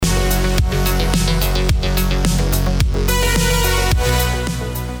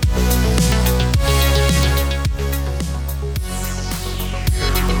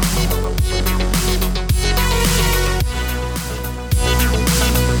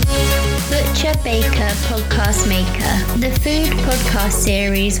Nigella Baker Podcast Maker, the food podcast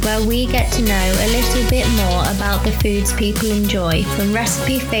series where we get to know a little bit more about the foods people enjoy, from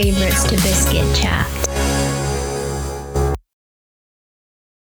recipe favourites to biscuit chat.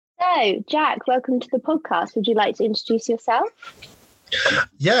 So, Jack, welcome to the podcast. Would you like to introduce yourself?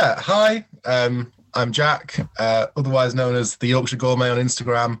 Yeah, hi. I'm Jack, otherwise known as the Yorkshire Gourmet on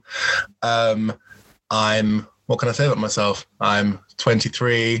Instagram. What can I say about myself? I'm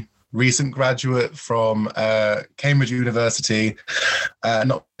 23, recent graduate from Cambridge University,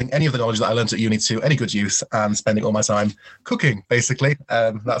 not putting any of the knowledge that I learned at uni to any good use and spending all my time cooking, basically.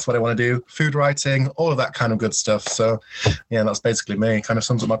 That's what I want to do. Food writing, all of that kind of good stuff. So, yeah, that's basically me. Kind of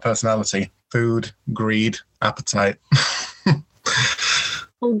sums up my personality. Food, greed, appetite.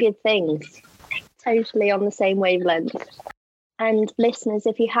 All good things. Totally on the same wavelength. And listeners,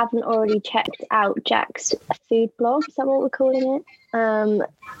 if you haven't already checked out Jack's food blog, is that what we're calling it?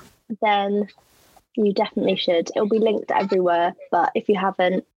 Then you definitely should. It'll be linked everywhere, but if you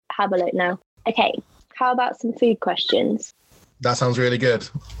haven't, have a look now. Okay, how about some food questions? That sounds really good.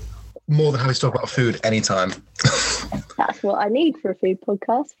 More than happy to talk about food anytime. That's what I need for a food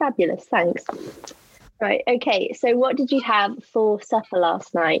podcast. Fabulous, thanks. Right, okay, so what did you have for supper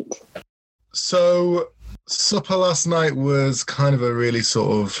last night? So, supper last night was kind of a really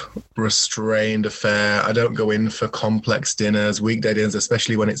sort of restrained affair. I don't go in for complex dinners, weekday dinners,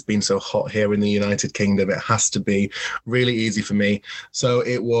 especially when it's been so hot here in the United Kingdom. It has to be really easy for me. So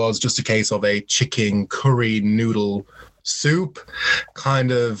it was just a case of a chicken curry noodle soup,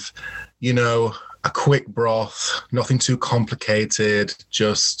 kind of, a quick broth, nothing too complicated,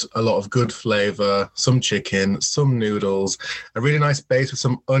 just a lot of good flavour, some chicken, some noodles, a really nice base with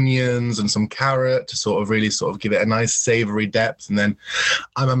some onions and some carrot to sort of give it a nice savoury depth. And then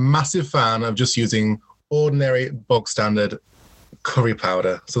I'm a massive fan of just using ordinary bog standard curry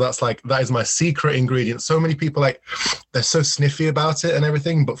powder. So that is my secret ingredient. So many people they're so sniffy about it and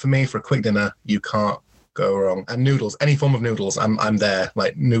everything, but for me, for a quick dinner, you can't go wrong. And noodles, any form of noodles, I'm there.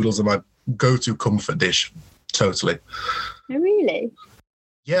 Like, noodles are my go-to comfort dish. Totally. Oh, really?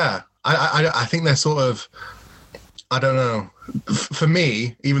 Yeah. I think they're sort of, I don't know. For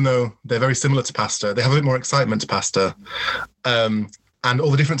me, even though they're very similar to pasta, they have a bit more excitement to pasta. And all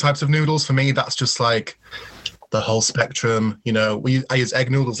the different types of noodles, for me, that's just like the whole spectrum. I used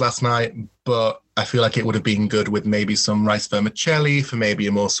egg noodles last night, but I feel like it would have been good with maybe some rice vermicelli for maybe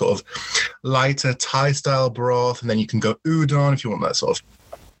a more sort of lighter Thai-style broth. And then you can go udon if you want that sort of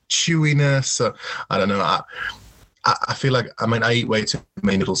chewiness. So I don't know. I feel like, I eat way too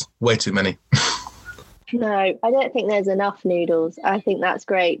many noodles, way too many. No, I don't think there's enough noodles. I think that's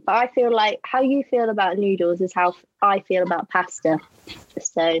great. But I feel like how you feel about noodles is how I feel about pasta.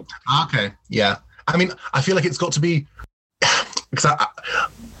 So. Okay. Yeah. I feel like it's got to be, because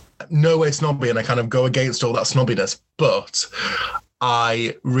no way snobby, and I kind of go against all that snobbiness, but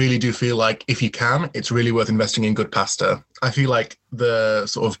I really do feel like if you can, it's really worth investing in good pasta. I feel like the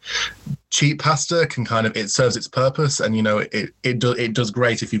sort of cheap pasta it serves its purpose, and it does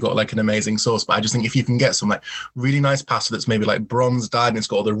great if you've got like an amazing sauce. But I just think if you can get some like really nice pasta that's maybe like bronze dyed and it's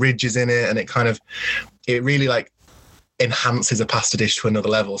got all the ridges in it, and it really like enhances a pasta dish to another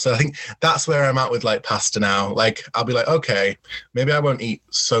level. So I think that's where I'm at with like pasta now. Like, I'll be like, okay, maybe I won't eat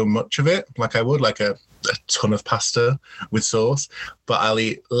so much of it like I would like a ton of pasta with sauce, but I'll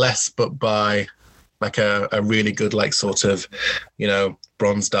eat less, but by like a really good like sort of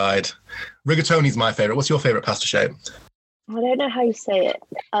bronze dyed. Rigatoni's my favorite. What's your favorite pasta shape? I don't know how you say it.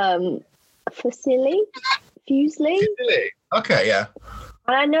 Fusilli. Okay, yeah.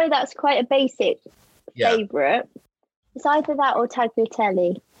 And I know that's quite a basic favorite. It's either that or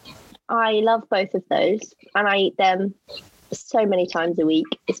tagliatelle. I love both of those, and I eat them so many times a week.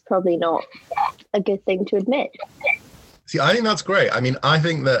 It's probably not a good thing to admit. See, I think that's great. I think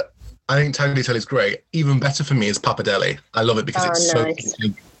tagliatelle is great. Even better for me is pappardelle. I love it because it's nice. So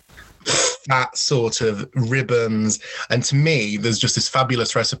fat sort of ribbons. And to me, there's just this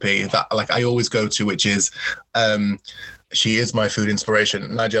fabulous recipe that like I always go to, which is she is my food inspiration,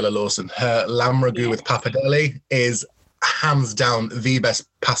 Nigella Lawson. Her lamb ragu with pappardelle is hands down the best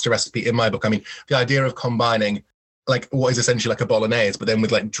pasta recipe in my book. The idea of combining like what is essentially like a bolognese, but then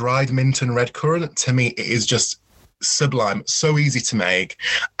with like dried mint and red currant, to me, it is just sublime. So easy to make.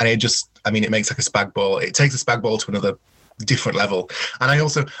 And it makes like a spag bol. It takes a spag bol to another different level. And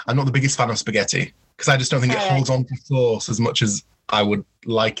I'm not the biggest fan of spaghetti because I just don't think it holds on to sauce as much as I would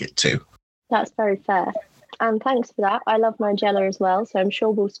like it to. That's very fair. And thanks for that. I love Nigella as well, so I'm sure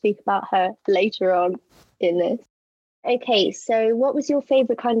we'll speak about her later on in this. Okay, so what was your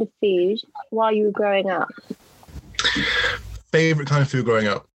favourite kind of food while you were growing up? Favourite kind of food growing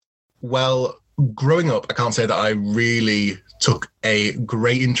up? Well, growing up, I can't say that I really took a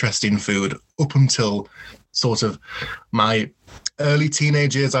great interest in food up until sort of my early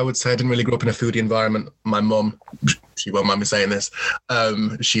teenage years. I would say I didn't really grow up in a foodie environment. My mum, she won't mind me saying this,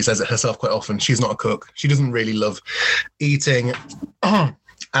 she says it herself quite often. She's not a cook. She doesn't really love eating. And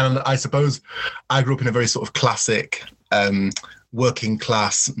I suppose I grew up in a very sort of classic working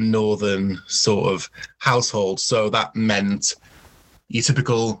class northern sort of household. So that meant your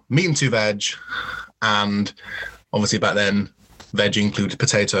typical meat and two veg, and obviously back then veg included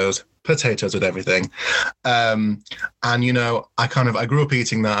potatoes with everything. And you know, I grew up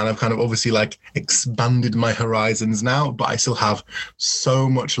eating that, and I've kind of obviously like expanded my horizons now, but I still have so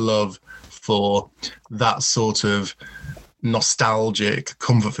much love for that sort of nostalgic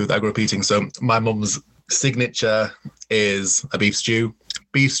comfort food that I grew up eating. So my mum's signature is a beef stew.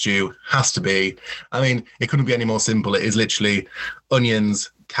 Beef stew has to be, I mean, it couldn't be any more simple. It is literally onions,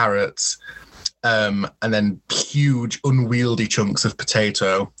 carrots, and then huge unwieldy chunks of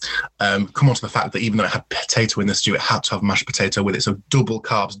potato. Come on to the fact that even though it had potato in the stew, it had to have mashed potato with it. So double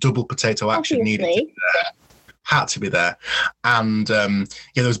carbs, double potato action needed to be there. Had to be there. And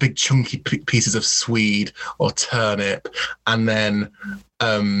those big chunky pieces of swede or turnip, and then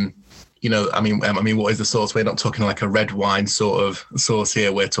I mean, what is the sauce? We're not talking like a red wine sort of sauce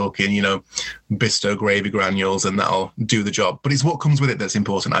here. We're talking, Bisto gravy granules, and that'll do the job. But it's what comes with it that's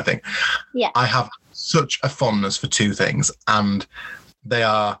important, I think. Yeah. I have such a fondness for two things, and they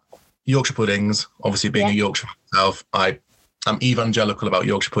are Yorkshire puddings. Obviously, being a Yorkshire myself, I'm evangelical about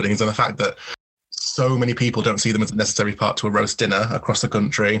Yorkshire puddings, and the fact that so many people don't see them as a necessary part to a roast dinner across the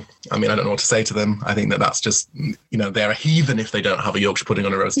country. I mean, I don't know what to say to them. I think that that's just, they're a heathen if they don't have a Yorkshire pudding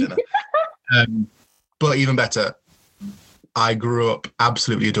on a roast dinner. But even better, I grew up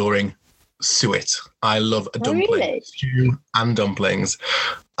absolutely adoring suet. I love a dumpling, stew and dumplings.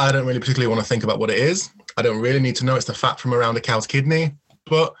 I don't really particularly want to think about what it is. I don't really need to know it's the fat from around a cow's kidney.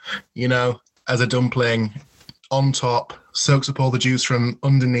 But, as a dumpling on top, soaks up all the juice from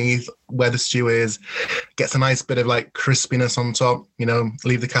underneath where the stew is, gets a nice bit of like crispiness on top,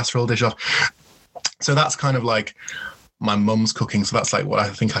 leave the casserole dish off. So that's kind of like my mum's cooking. So that's like what I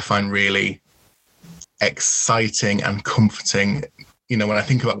think I find really exciting and comforting, when I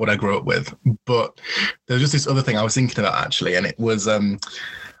think about what I grew up with. But there's just this other thing I was thinking about actually, and it was I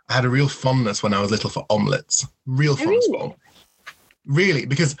had a real fondness when I was little for omelettes. Real fondness for omelets. Really,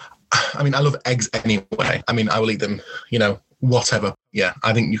 because I mean, I love eggs anyway. I mean, I will eat them, whatever. Yeah,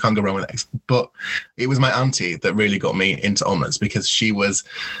 I think you can't go wrong with eggs. But it was my auntie that really got me into omelettes, because she is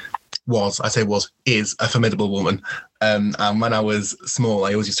a formidable woman. And when I was small,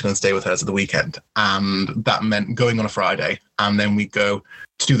 I always used to go and stay with her at the weekend. And that meant going on a Friday, and then we'd go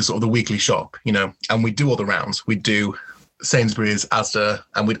to do the sort of the weekly shop, and we'd do all the rounds. We'd do Sainsbury's, Asda,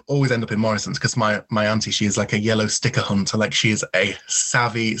 and we'd always end up in Morrison's, because my auntie, she is like a yellow sticker hunter. Like, she is a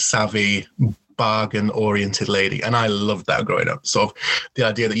savvy bargain-oriented lady, and I loved that growing up. Sort of the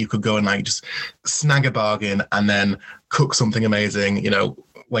idea that you could go and like just snag a bargain and then cook something amazing,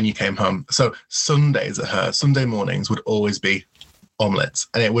 when you came home. So Sunday mornings would always be omelettes,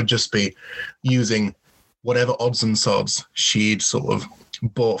 and it would just be using whatever odds and sods she'd sort of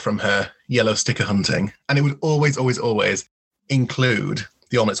bought from her yellow sticker hunting. And it would always include,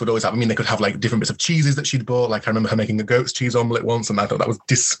 the omelettes would always have, they could have like different bits of cheeses that she'd bought. Like I remember her making a goat's cheese omelette once, and I thought that was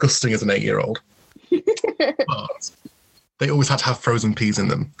disgusting as an 8-year-old. But they always had to have frozen peas in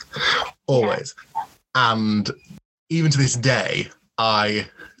them. Always. Yeah. And even to this day, I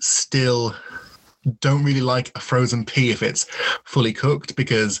still don't really like a frozen pea if it's fully cooked,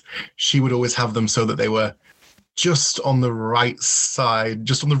 because she would always have them so that they were just on the right side,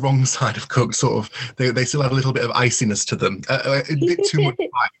 just on the wrong side of cooked, sort of. They still have a little bit of iciness to them, a bit too much.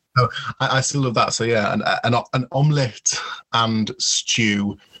 So I still love that. So yeah, an omelette and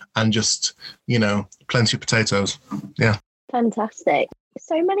stew, and just plenty of potatoes. Yeah, fantastic.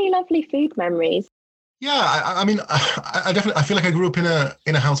 So many lovely food memories. Yeah, I mean, I definitely feel like I grew up in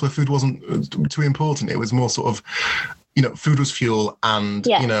a house where food wasn't too important. It was more sort of, food was fuel, and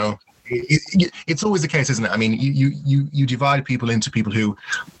it's always the case, isn't it? I mean, you divide people into people who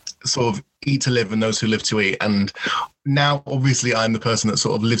sort of eat to live and those who live to eat. And now, obviously, I'm the person that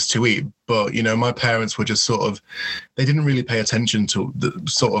sort of lives to eat. But my parents were just sort of, they didn't really pay attention to the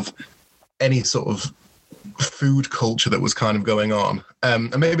sort of any sort of food culture that was kind of going on,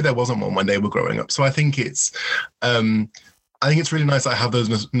 and maybe there wasn't one when they were growing up. So I think it's really nice that I have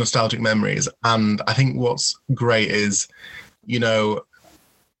those nostalgic memories. And I think what's great is,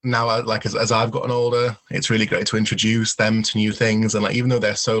 now, like as I've gotten older, it's really great to introduce them to new things. And like, even though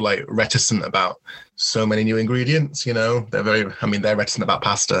they're so like reticent about so many new ingredients, you know, they're reticent about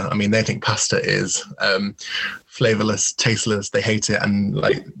pasta. I mean, they think pasta is flavorless, tasteless. They hate it. And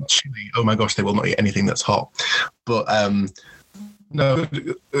like chili, oh my gosh, they will not eat anything that's hot. But no,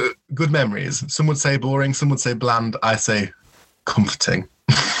 good memories. Some would say boring, some would say bland. I say comforting.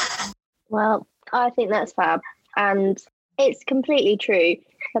 Well, I think that's fab. And it's completely true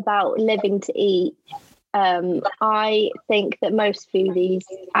about living to eat. I think that most foodies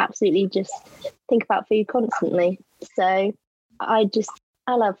absolutely just think about food constantly. So I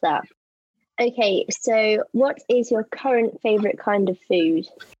love that. Okay, so what is your current favourite kind of food?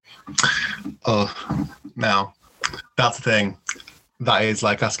 Oh, now, that's the thing. That is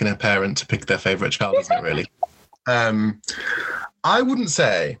like asking a parent to pick their favourite child, isn't it, really? I wouldn't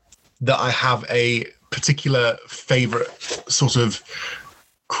say that I have a particular favourite sort of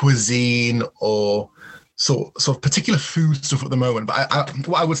cuisine or sort of particular food stuff at the moment. But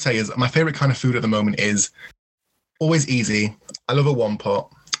what I would say is my favourite kind of food at the moment is always easy. I love a one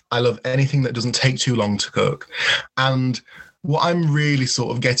pot. I love anything that doesn't take too long to cook. And what I'm really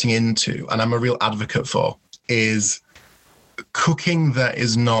sort of getting into, and I'm a real advocate for, is cooking that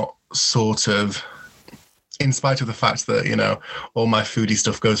is not sort of, in spite of the fact that, you know, all my foodie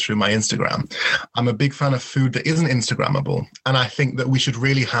stuff goes through my Instagram, I'm a big fan of food that isn't Instagrammable. And I think that we should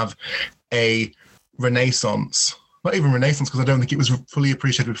really have a renaissance, not even renaissance, because I don't think it was fully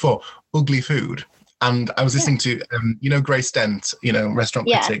appreciated before, ugly food. And I was listening to, Grace Dent, restaurant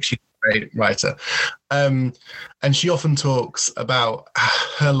critic. She's a great writer. And she often talks about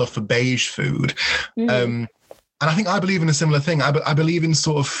her love for beige food. And I think I believe in a similar thing. I believe in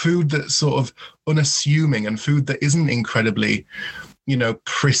sort of food that's sort of unassuming and food that isn't incredibly,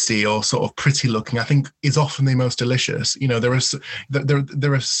 prissy or sort of pretty looking. I think is often the most delicious.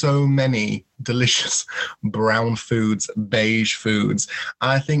 There are so many delicious brown foods, beige foods. And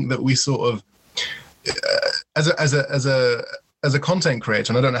I think that we sort of, as a content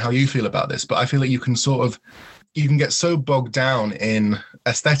creator, and I don't know how you feel about this, but I feel like you can get so bogged down in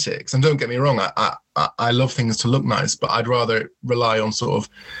aesthetics. And don't get me wrong, I love things to look nice, but I'd rather rely on sort of,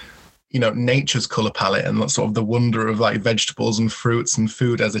 nature's color palette and sort of the wonder of like vegetables and fruits and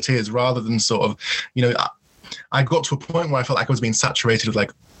food as it is, rather than sort of, I got to a point where I felt like I was being saturated with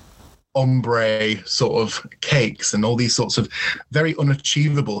like ombre sort of cakes and all these sorts of very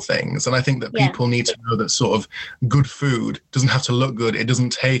unachievable things. And I think that people need to know that sort of good food doesn't have to look good. It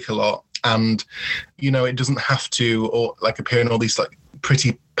doesn't take a lot. And, it doesn't have to or like appear in all these like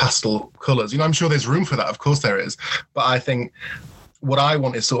pretty pastel colors. I'm sure there's room for that. Of course there is. But I think what I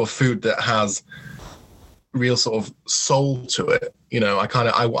want is sort of food that has real sort of soul to it.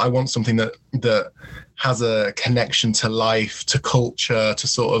 I want something that has a connection to life, to culture, to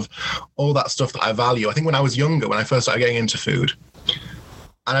sort of all that stuff that I value. I think when I was younger, when I first started getting into food,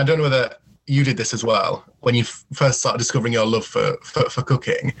 and I don't know whether you did this as well, when you first started discovering your love for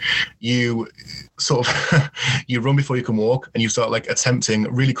cooking, you sort of you run before you can walk, and you start like attempting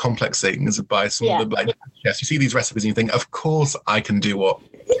really complex things by some of the like chefs. You see these recipes and you think, of course I can do what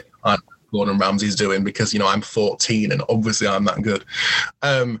Gordon Ramsay's doing because I'm 14 and obviously I'm that good.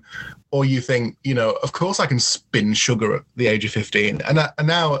 Or you think, of course I can spin sugar at the age of 15. And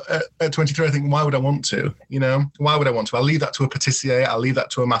now at 23, I think, why would I want to? Why would I want to? I'll leave that to a patissier. I'll leave that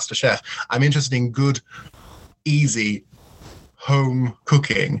to a master chef. I'm interested in good, easy home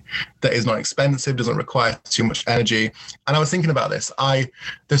cooking that is not expensive, doesn't require too much energy. And I was thinking about this.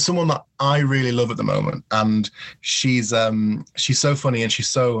 There's someone that I really love at the moment, and she's so funny and she's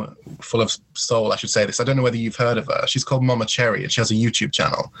so full of soul, I should say this. I don't know whether you've heard of her. She's called Mama Cherry, and she has a YouTube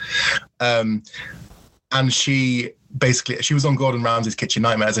channel. And she was on Gordon Ramsay's Kitchen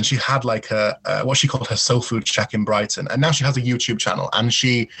Nightmares, and she had like what she called her soul food shack in Brighton. And now she has a YouTube channel, and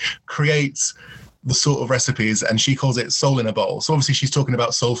she creates the sort of recipes, and she calls it soul in a bowl. So obviously she's talking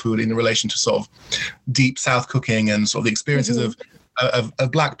about soul food in relation to sort of deep South cooking and sort of the experiences of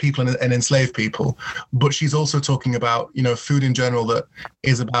Black people and enslaved people. But she's also talking about, food in general that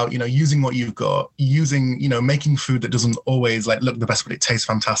is about, using what you've got, making food that doesn't always like look the best, but it tastes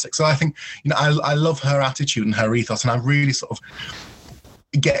fantastic. So I think, I love her attitude and her ethos, and I'm really sort of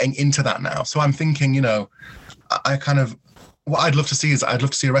getting into that now. So I'm thinking, what I'd love to see is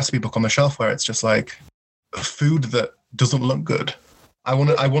a recipe book on the shelf where it's just like food that doesn't look good. I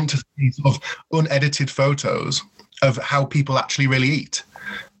want to see sort of unedited photos of how people actually really eat.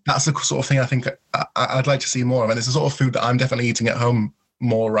 That's the sort of thing I think I'd like to see more of. And it's the sort of food that I'm definitely eating at home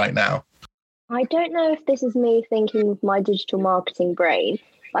more right now. I don't know if this is me thinking with my digital marketing brain,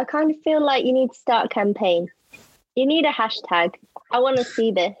 but I kind of feel like you need to start a campaign. You need a hashtag. I want to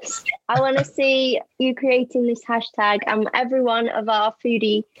see this. I want to see you creating this hashtag, and every one of our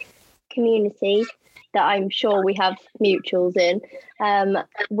foodie community that I'm sure we have mutuals in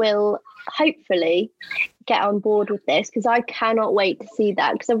will hopefully get on board with this, because I cannot wait to see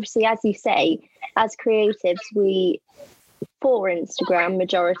that. Because obviously, as you say, as creatives, we, for Instagram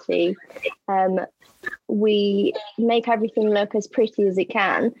majority, we make everything look as pretty as it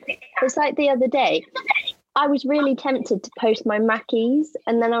can. It's like the other day, I was really tempted to post my Mackies,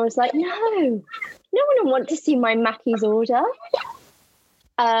 and then I was like, no one will want to see my Mackies order.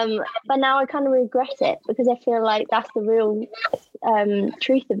 But now I kind of regret it, because I feel like that's the real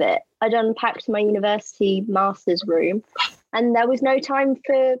truth of it. I'd unpacked my university master's room and there was no time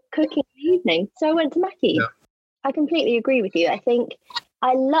for cooking in the evening, so I went to Mackie. Yeah. I completely agree with you. I think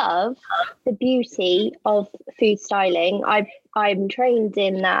I love the beauty of food styling. I'm trained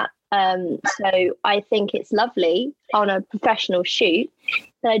in that. So I think it's lovely on a professional shoot.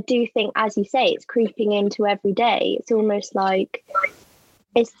 But I do think, as you say, it's creeping into every day. It's almost like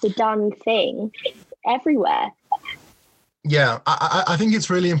it's the done thing everywhere. Yeah, I think it's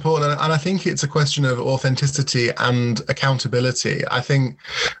really important, and I think it's a question of authenticity and accountability. I think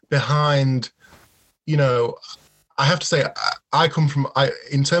behind, I have to say, I come from,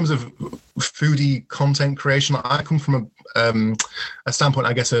 in terms of foodie content creation, I come from a standpoint,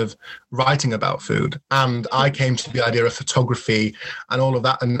 I guess, of writing about food. And I came to the idea of photography and all of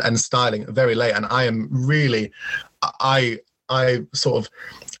that and styling very late. And I am really, I'm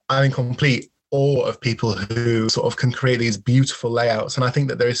in complete awe of people who sort of can create these beautiful layouts. And I think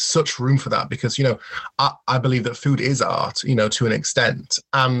that there is such room for that because, I believe that food is art, to an extent.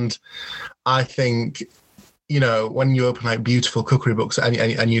 And I think, when you open like beautiful cookery books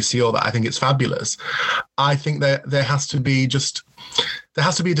and you see all that, I think it's fabulous. I think that there has to be a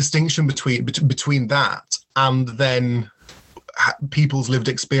distinction between that and then people's lived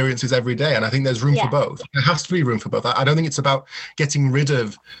experiences every day. And I think there's room for both. There has to be room for both. I don't think it's about getting rid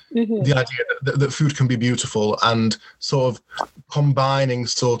of the idea that food can be beautiful and sort of combining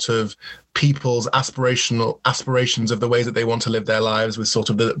sort of people's aspirations of the ways that they want to live their lives with sort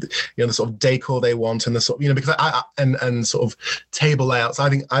of the sort of decor they want and the sort of, because and sort of table layouts. I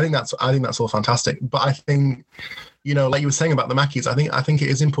think that's all fantastic. But I think, like you were saying about the Mackies, I think it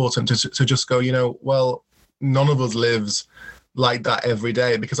is important to just go, well, none of us lives like that every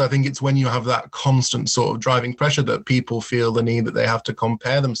day, because I think it's when you have that constant sort of driving pressure that people feel the need that they have to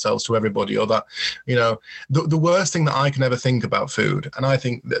compare themselves to everybody, or that, the worst thing that I can ever think about food, and I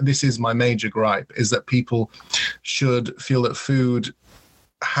think that this is my major gripe, is that people should feel that food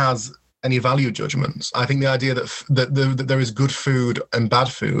has any value judgments. I think the idea that there is good food and bad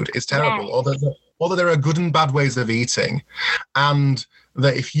food is terrible, or that there are good and bad ways of eating, and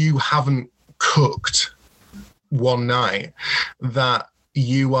that if you haven't cooked one night, that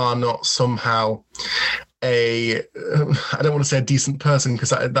you are not somehow I don't want to say a decent person, because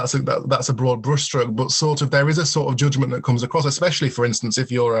that's a broad brushstroke, but sort of there is a sort of judgment that comes across, especially, for instance, if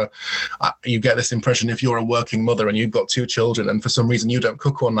you get this impression, if you're a working mother and you've got 2 children and for some reason you don't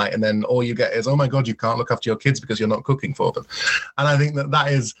cook one night, and then all you get is, oh my God, you can't look after your kids because you're not cooking for them. And I think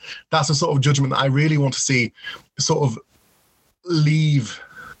that's a sort of judgment that I really want to see sort of leave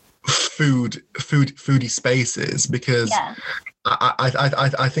foodie spaces, because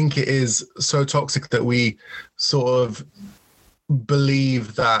I think it is so toxic that we sort of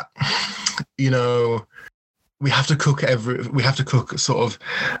believe that we have to cook sort of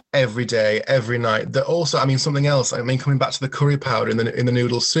every day, every night. That also, something else, coming back to the curry powder in the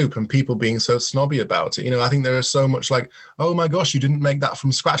noodle soup and people being so snobby about it, I think there is so much like, oh my gosh, you didn't make that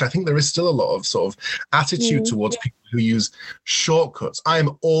from scratch. I think there is still a lot of sort of attitude towards people who use shortcuts. I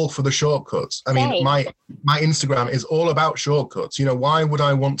am all for the shortcuts. My Instagram is all about shortcuts. Why would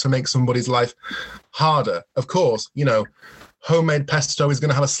I want to make somebody's life harder? Of course, homemade pesto is going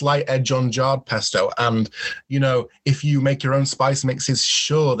to have a slight edge on jarred pesto. And, if you make your own spice mixes,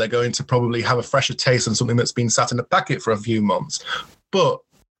 sure, they're going to probably have a fresher taste than something that's been sat in a packet for a few months. But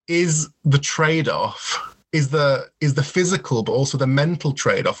is the trade-off, is the physical, but also the mental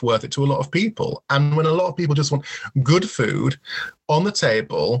trade-off worth it to a lot of people? And when a lot of people just want good food on the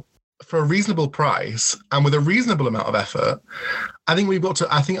table for a reasonable price and with a reasonable amount of effort, I think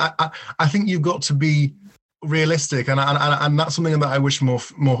you've got to be realistic, and that's something that I wish more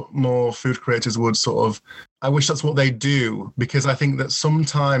food creators would sort of. I wish that's what they do, because I think that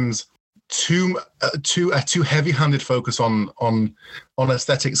sometimes too heavy-handed focus on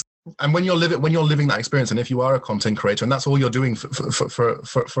aesthetics, and when you're living that experience, and if you are a content creator and that's all you're doing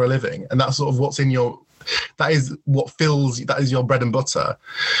for a living, and that's sort of what's in your, that is what fills, that is your bread and butter,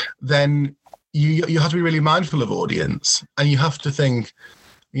 then you have to be really mindful of audience, and you have to think,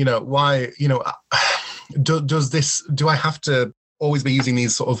 why, do I have to always be using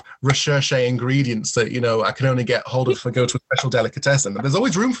these sort of recherche ingredients that, I can only get hold of if I go to a special delicatessen? There's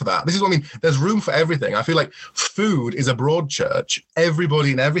always room for that. This is what I mean. There's room for everything. I feel like food is a broad church.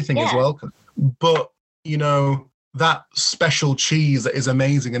 Everybody and everything is welcome. But, that special cheese that is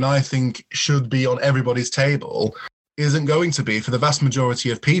amazing and I think should be on everybody's table isn't going to be for the vast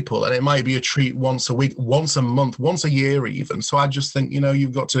majority of people. And it might be a treat once a week, once a month, once a year even. So I just think,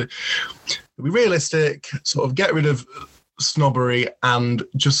 you've got to be realistic, sort of get rid of snobbery and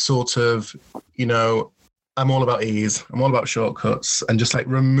just sort of, I'm all about ease. I'm all about shortcuts and just like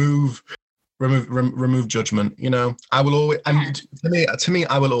remove judgment. I will always, and to me,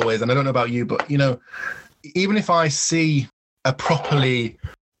 I will always, and I don't know about you, but, even if I see a properly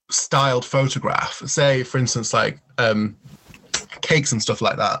styled photograph, say for instance like cakes and stuff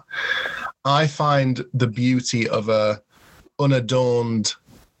like that, I find the beauty of a unadorned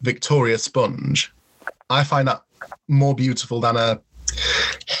Victoria sponge, I find that more beautiful than a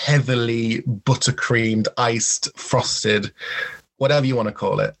heavily buttercreamed, iced, frosted, whatever you want to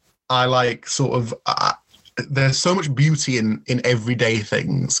call it. I like sort of there's so much beauty in everyday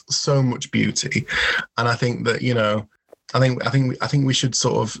things, so much beauty, and I think that I think we should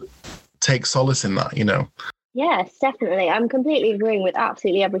sort of take solace in that. Yes, definitely. I'm completely agreeing with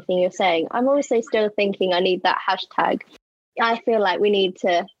absolutely everything you're saying. I'm also still thinking I need that hashtag. I feel like we need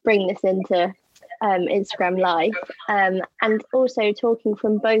to bring this into Instagram Live, and also talking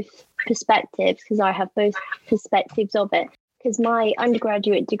from both perspectives, because I have both perspectives of it, because my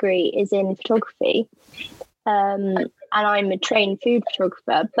undergraduate degree is in photography, and I'm a trained food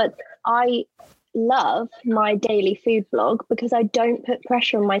photographer, but I love my daily food blog because I don't put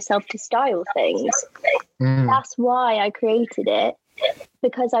pressure on myself to style things. That's why I created it,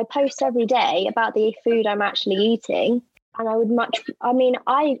 because I post every day about the food I'm actually eating. And I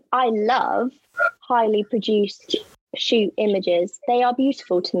love highly produced shoot images. They are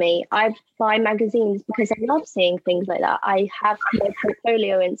beautiful to me. I buy magazines because I love seeing things like that. I have my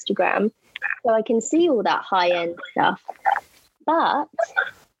portfolio Instagram, so I can see all that high-end stuff. But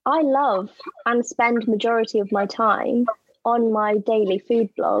I love and spend majority of my time on my daily food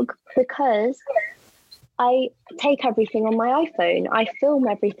blog because I take everything on my iPhone. I film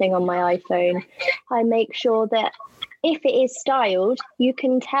everything on my iPhone. I make sure that if it is styled, you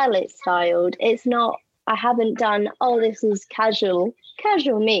can tell it's styled. It's not, I haven't done, this is casual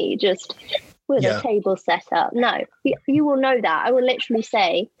me, just with a table set up. No, you will know that. I will literally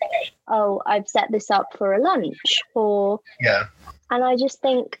say, I've set this up for a lunch and I just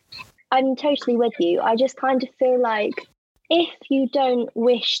think, I'm totally with you. I just kind of feel like if you don't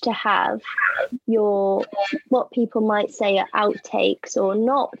wish to have your, what people might say are outtakes or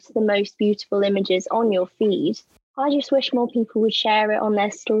not the most beautiful images on your feed, I just wish more people would share it on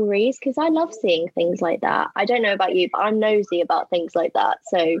their stories, because I love seeing things like that. I don't know about you, but I'm nosy about things like that.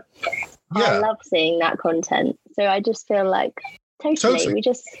 So I love seeing that content. So I just feel like totally. We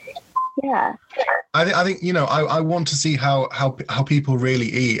just... Yeah, I think I want to see how people really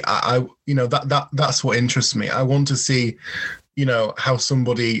eat. That's what interests me. I want to see how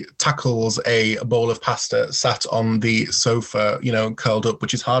somebody tackles a bowl of pasta sat on the sofa, curled up,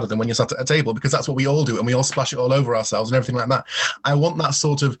 which is harder than when you're sat at a table, because that's what we all do, and we all splash it all over ourselves and everything like that. I want that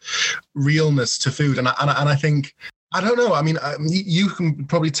sort of realness to food, and I think, I don't know. I mean, you can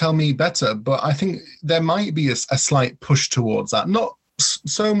probably tell me better, but I think there might be a slight push towards that. Not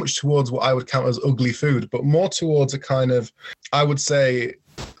so much towards what I would count as ugly food, but more towards a kind of, I would say,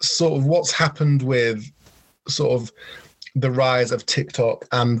 sort of what's happened with sort of the rise of TikTok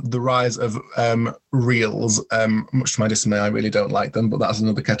and the rise of Reels. Much to my dismay, I really don't like them, but that's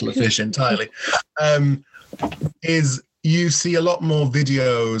another kettle of fish entirely. Is you see a lot more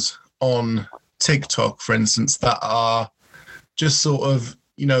videos on TikTok, for instance, that are just sort of,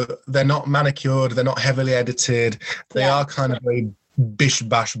 they're not manicured, they're not heavily edited, they are kind of very bish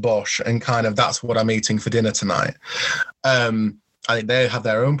bash bosh, and kind of that's what I'm eating for dinner tonight. I think they have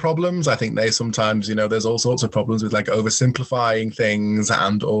their own problems. I think they sometimes, there's all sorts of problems with like oversimplifying things,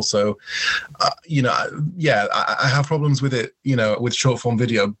 and also, I have problems with it, with short form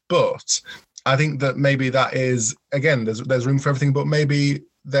video. But I think that maybe that is, again, there's room for everything, but maybe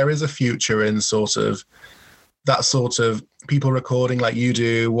there is a future in sort of that sort of people recording like you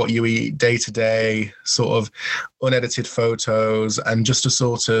do, what you eat day to day, sort of unedited photos, and just a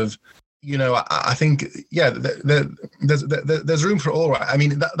sort of, I think, there's room for all right. I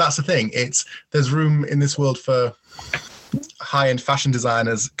mean, that's the thing. There's room in this world for high-end fashion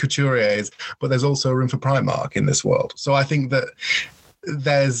designers, couturiers, but there's also room for Primark in this world. So I think that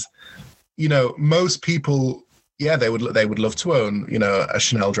there's most people, yeah, they would love to own, a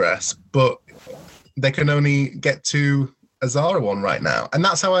Chanel dress, but they can only get to a Zara one right now. And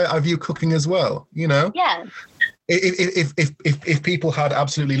that's how I view cooking as well, Yeah. If people had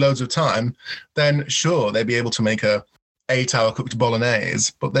absolutely loads of time, then sure, they'd be able to make a 8-hour cooked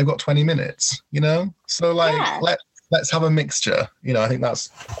bolognese, but they've got 20 minutes, So let's have a mixture. I think that's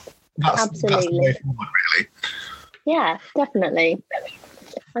the way forward, really. Yeah, definitely.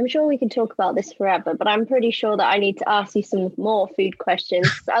 I'm sure we could talk about this forever, but I'm pretty sure that I need to ask you some more food questions.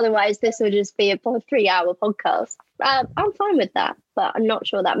 Otherwise, this will just be a 3-hour podcast. I'm fine with that, but I'm not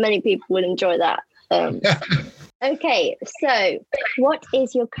sure that many people would enjoy that. Okay, so what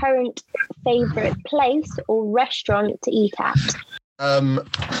is your current favourite place or restaurant to eat at?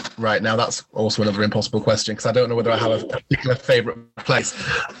 Right, now that's also another impossible question because I don't know whether I have a particular favourite place.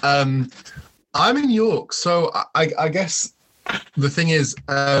 I'm in York, so I guess the thing is,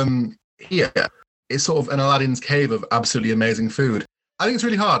 here, it's sort of an Aladdin's cave of absolutely amazing food. I think it's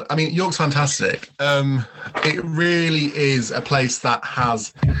really hard. I mean, York's fantastic. It really is a place that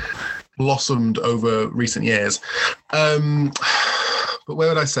has blossomed over recent years. But where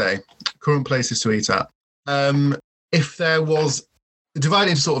would I say? Current places to eat at. If there was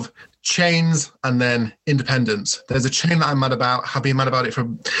divided into sort of chains and then independents, there's a chain that I'm mad about. Have been mad about it for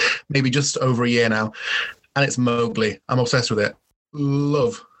maybe just over a year now, and it's Mowgli. I'm obsessed with it.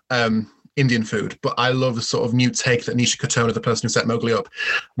 Love Indian food, but I love the sort of new take that Nisha Katona, the person who set Mowgli up,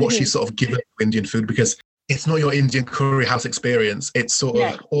 what she's sort of given to Indian food, because it's not your Indian curry house experience. It's sort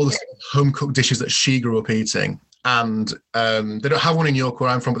of all the home cooked dishes that she grew up eating. And they don't have one in York where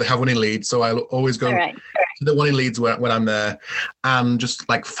I'm from, but they have one in Leeds. So I always go to the one in Leeds when I'm there, and just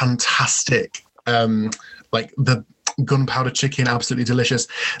like fantastic, like the gunpowder chicken, absolutely delicious.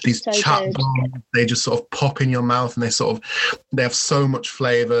 These chat bombs, they just sort of pop in your mouth, and they have so much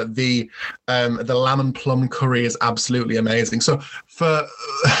flavor. The lamb and plum curry is absolutely amazing. So for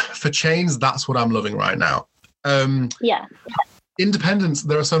chains, that's what I'm loving right now. Independents,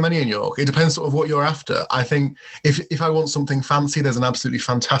 there are so many in York. It depends sort of what you're after. I think if I want something fancy, there's an absolutely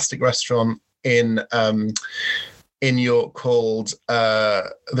fantastic restaurant in York called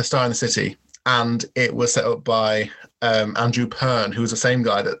The Star in the City, and it was set up by Andrew Pern, who was the same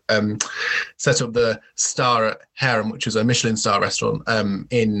guy that set up the Star at Hareham, which is a Michelin star restaurant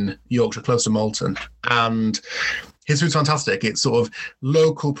in Yorkshire, close to Malton. And his food's fantastic. It's sort of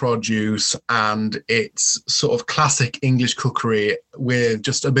local produce, and it's sort of classic English cookery with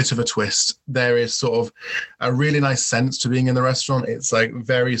just a bit of a twist. There is sort of a really nice sense to being in the restaurant. It's like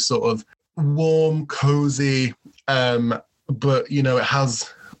very sort of warm, cozy, but it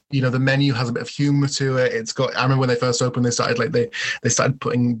has, the menu has a bit of humor to it. It's got, I remember when they first opened, they started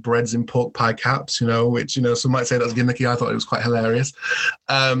putting breads in pork pie caps, which, some might say that's gimmicky. I thought it was quite hilarious.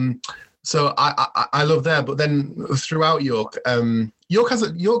 So I love there. But then throughout York, York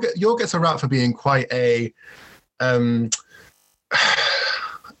gets a rap for being quite an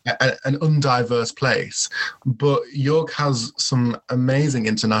undiverse place, but York has some amazing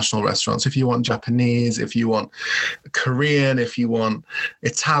international restaurants. If you want Japanese, if you want Korean, if you want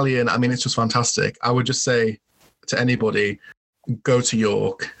Italian, I mean, it's just fantastic. I would just say to anybody, go to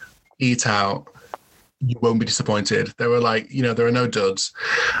York, eat out. You won't be disappointed. There are no duds.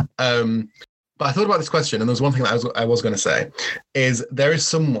 But I thought about this question, and there was one thing that I was going to say, is there is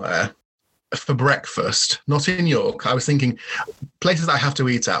somewhere for breakfast, not in York. I was thinking places I have to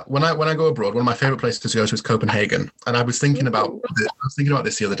eat at. When I go abroad, one of my favorite places to go to is Copenhagen. And I was thinking about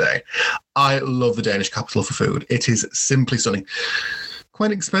this the other day. I love the Danish capital for food. It is simply stunning. Quite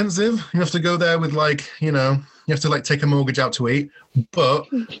expensive. You have to go there with you have to take a mortgage out to eat. But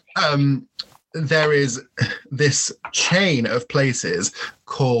there is this chain of places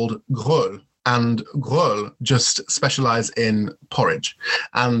called Grøl, and Grøl just specialize in porridge.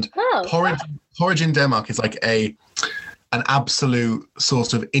 And porridge in Denmark is like an absolute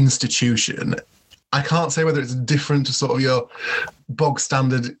sort of institution. I can't say whether it's different to sort of your bog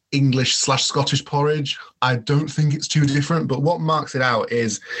standard English/Scottish porridge. I don't think it's too different, but what marks it out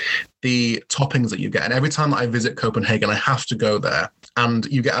is the toppings that you get. And every time that I visit Copenhagen, I have to go there, and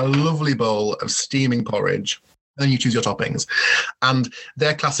you get a lovely bowl of steaming porridge, and then you choose your toppings. And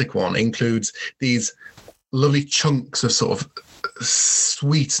their classic one includes these lovely chunks of sort of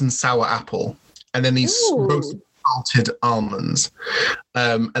sweet and sour apple, and then these roasted salted almonds.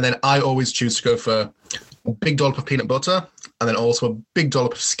 And then I always choose to go for a big dollop of peanut butter, and then also a big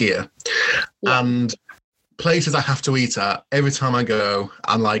dollop of skyr. Yeah. And places I have to eat at, every time I go,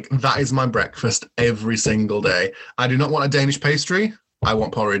 I'm like, that is my breakfast every single day. I do not want a Danish pastry. I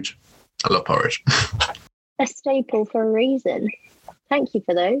want porridge. I love porridge. A staple for a reason. Thank you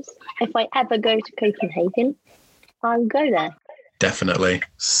for those. If I ever go to Copenhagen, I'll go there. Definitely.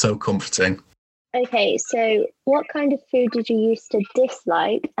 So comforting. Okay, so what kind of food did you used to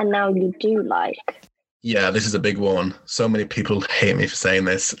dislike and now you do like? Yeah, this is a big one. So many people hate me for saying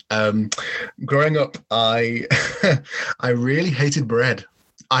this. Growing up, I I really hated bread.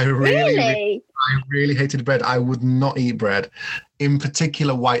 Really? I really hated bread. I would not eat bread, in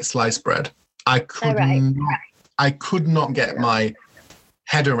particular white sliced bread. I could not get my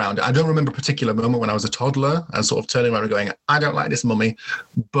head around it. I don't remember a particular moment when I was a toddler and sort of turning around and going, I don't like this, mummy.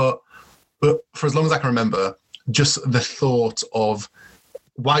 But for as long as I can remember, just the thought of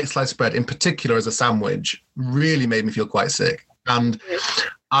white sliced bread, in particular as a sandwich, really made me feel quite sick. And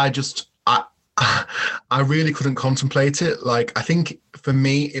I really couldn't contemplate it. Like, I think for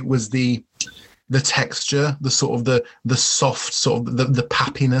me, it was the texture, the sort of the soft, sort of the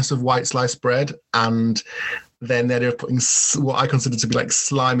pappiness of white sliced bread, and then the idea of putting what I considered to be like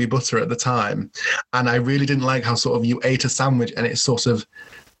slimy butter at the time. And I really didn't like how sort of you ate a sandwich and it sort of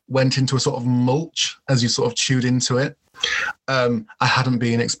went into a sort of mulch as you sort of chewed into it. I hadn't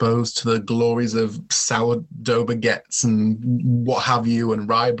been exposed to the glories of sourdough baguettes and what have you, and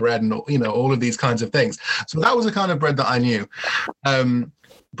rye bread and, you know, all of these kinds of things. So that was the kind of bread that I knew.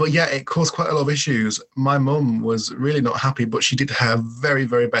 But yeah, it caused quite a lot of issues. My mum was really not happy, but she did her very,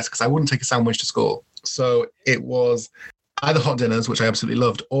 very best because I wouldn't take a sandwich to school. So it was either hot dinners, which I absolutely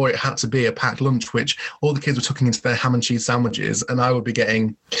loved, or it had to be a packed lunch, which all the kids were tucking into their ham and cheese sandwiches. And I would be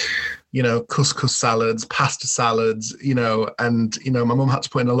getting, you know, couscous salads, pasta salads, you know, and, you know, my mum had to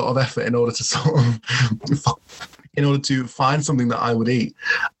put in a lot of effort in order to sort of, in order to find something that I would eat.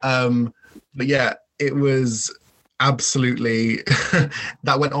 But yeah, it was absolutely,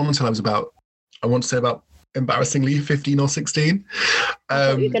 that went on until I was about, I want to say about embarrassingly 15 or 16. I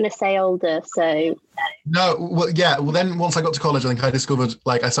thought you were going to say older, so... No, well, yeah. Well, then once I got to college, I think I discovered,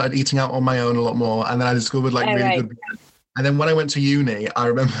 like, I started eating out on my own a lot more, and then I discovered, like, good... And then when I went to uni, I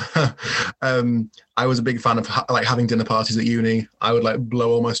remember I was a big fan of like having dinner parties at uni. I would like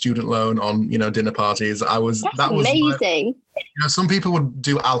blow all my student loan on, you know, dinner parties. That's amazing. You know, some people would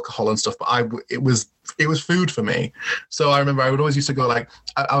do alcohol and stuff, but it was food for me. So I remember I would always used to go, like,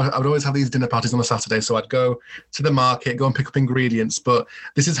 I would always have these dinner parties on a Saturday. So I'd go to the market, go and pick up ingredients. But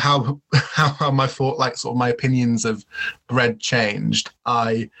this is how my thought, like, sort of my opinions of bread changed.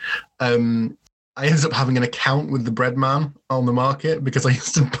 I ended up having an account with the bread man on the market because I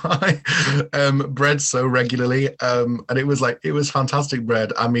used to buy bread so regularly. And it was fantastic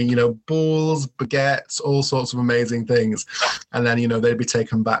bread. I mean, you know, balls, baguettes, all sorts of amazing things. And then, you know, they'd be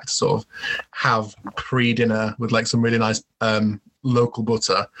taken back to sort of have pre-dinner with like some really nice local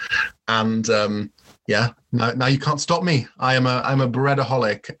butter. And yeah, now you can't stop me. I'm a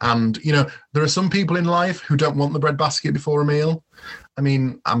breadaholic. And, you know, there are some people in life who don't want the bread basket before a meal. I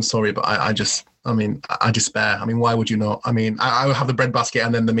mean, I'm sorry, but I despair. I mean, why would you not? I mean, I would have the bread basket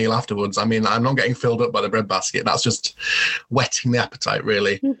and then the meal afterwards. I mean, I'm not getting filled up by the bread basket. That's just whetting the appetite,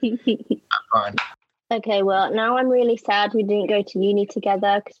 really. Fine. Okay, well, now I'm really sad we didn't go to uni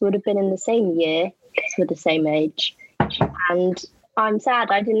together because we would have been in the same year because we're the same age. And I'm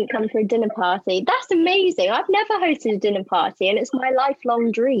sad I didn't come for a dinner party. That's amazing. I've never hosted a dinner party and it's my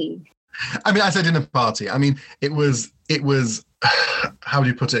lifelong dream. I mean, I said dinner party. I mean, it was, how do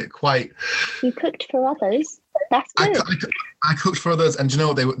you put it? Quite. You cooked for others. That's good. I cooked for others, and do you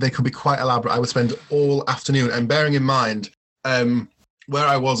know what? They could be quite elaborate. I would spend all afternoon, and bearing in mind where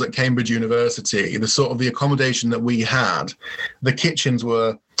I was at Cambridge University, the sort of the accommodation that we had, the kitchens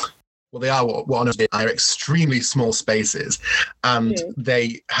were. Well, they are what are extremely small spaces, and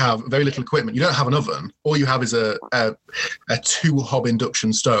they have very little equipment. You don't have an oven. All you have is a 2-hob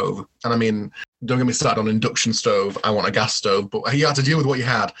induction stove. And I mean, don't get me started on induction stove. I want a gas stove, but you had to deal with what you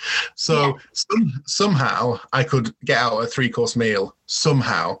had. So somehow I could get out a 3-course meal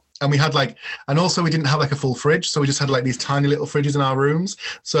somehow. And we had and also we didn't have like a full fridge. So we just had like these tiny little fridges in our rooms.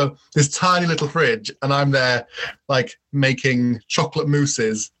 So this tiny little fridge, and I'm there like making chocolate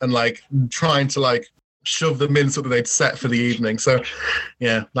mousses and like trying to like shove them in so that they'd set for the evening. So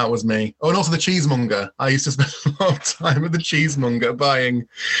yeah, that was me. Oh, and also the cheesemonger. I used to spend a lot of time at the cheesemonger buying,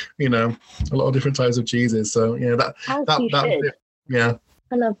 you know, a lot of different types of cheeses. So yeah, that yeah.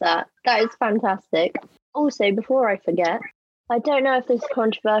 I love that. That is fantastic. Also, before I forget, I don't know if this is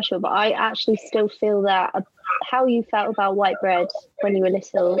controversial, but I actually still feel that how you felt about white bread when you were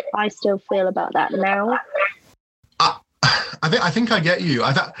little, I still feel about that now. I think I get you.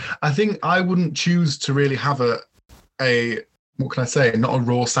 I think I wouldn't choose to really have a what can I say? Not a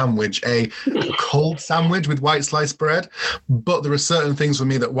raw sandwich, a cold sandwich with white sliced bread. But there are certain things for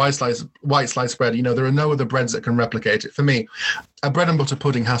me that white sliced bread, there are no other breads that can replicate it. For me, a bread and butter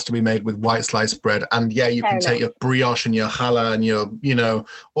pudding has to be made with white sliced bread. And yeah, you can take your brioche and your challah and your,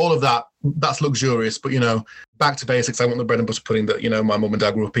 all of that. That's luxurious. But, back to basics. I want the bread and butter pudding that, my mum and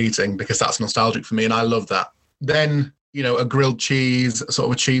dad grew up eating, because that's nostalgic for me. And I love that. Then, a grilled cheese, sort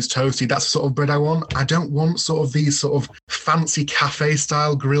of a cheese toasty, that's the sort of bread I want. I don't want sort of these sort of fancy cafe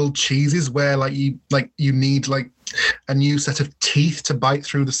style grilled cheeses where you need a new set of teeth to bite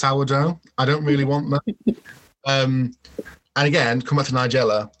through the sourdough. I don't really want that. And again, come back to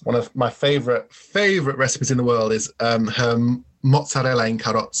Nigella, one of my favorite recipes in the world is her mozzarella in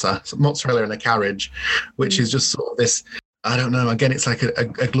carrozza, so mozzarella in a carriage, which is just sort of this, I don't know. Again, it's like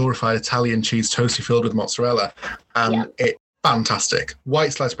a glorified Italian cheese toasty filled with mozzarella. And it's fantastic.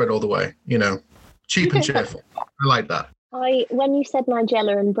 White sliced bread all the way, cheap and cheerful. I like that. When you said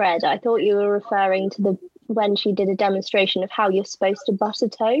Nigella and bread, I thought you were referring to when she did a demonstration of how you're supposed to butter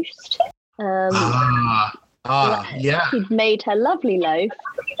toast. Yeah. She'd made her lovely loaf,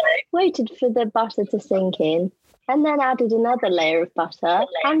 waited for the butter to sink in, and then added another layer of butter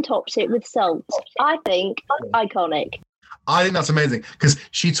and topped it with salt. I think iconic. I think that's amazing, because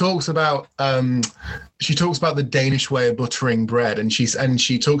she talks about the Danish way of buttering bread, and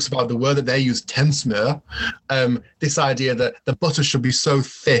she talks about the word that they use, tensmør, this idea that the butter should be so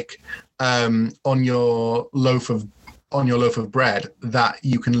thick on your loaf of bread that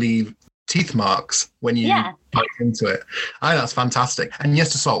you can leave teeth marks when you bite into it. I think that's fantastic. And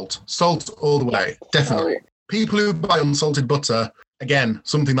yes to salt all the way, definitely. People who buy unsalted butter, again,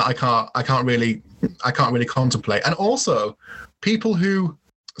 something that I can't really contemplate. And also, people who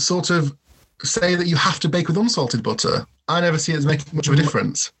sort of say that you have to bake with unsalted butter, I never see it as making much of a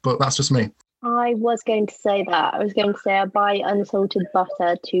difference, but that's just me. I was going to say that. I was going to say I buy unsalted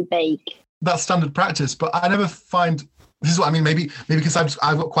butter to bake. That's standard practice, but I never find, this is what I mean, maybe because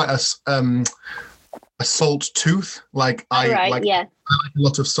I've got quite a salt tooth. I like a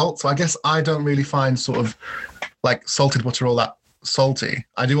lot of salt, so I guess I don't really find sort of like salted butter all that salty.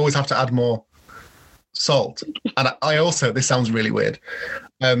 I do always have to add more salt. And I also, this sounds really weird,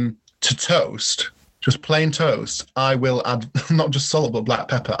 to toast, just plain toast, I will add not just salt but black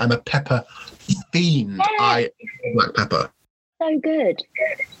pepper. I'm a pepper fiend. I love black pepper. So good.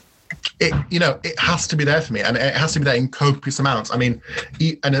 It has to be there for me, and it has to be there in copious amounts. I mean,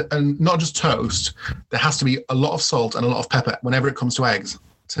 and not just toast, there has to be a lot of salt and a lot of pepper whenever it comes to eggs.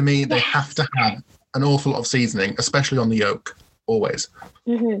 To me, they have to have an awful lot of seasoning, especially on the yolk, always.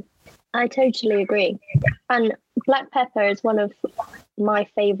 Mm-hmm. I totally agree. And black pepper is one of my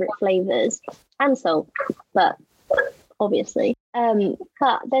favourite flavours, and salt, but obviously.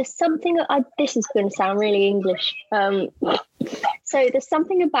 But there's something, this is going to sound really English. So there's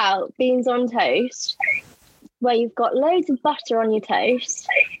something about beans on toast where you've got loads of butter on your toast,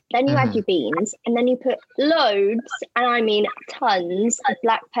 then you add your beans, and then you put loads, and I mean tons, of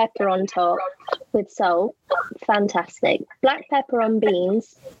black pepper on top with salt. Fantastic. Black pepper on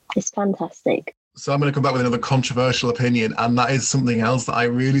beans is fantastic. So I'm going to come back with another controversial opinion, and that is something else that I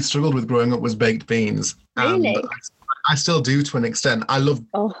really struggled with growing up was baked beans. Really? And I still do to an extent. I love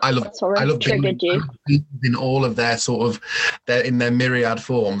triggered you in all of their sort of in their myriad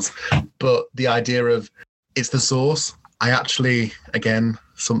forms. But the idea of it's the sauce. I actually, again,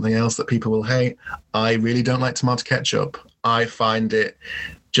 something else that people will hate. I really don't like tomato ketchup. I find it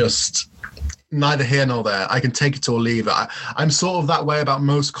just neither here nor there. I can take it or leave it. I'm sort of that way about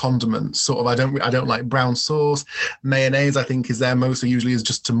most condiments. Sort of, I don't like brown sauce. Mayonnaise, I think, is there mostly usually is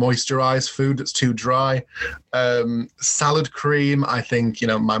just to moisturize food that's too dry. Salad cream, I think,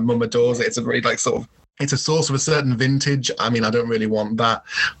 my mum adores it. It's a very it's a sauce of a certain vintage. I mean, I don't really want that.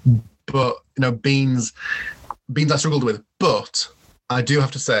 But beans I struggled with. But I do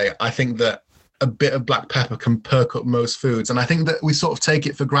have to say, I think that a bit of black pepper can perk up most foods. And I think that we sort of take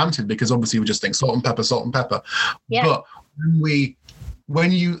it for granted because obviously we just think salt and pepper. Yeah. But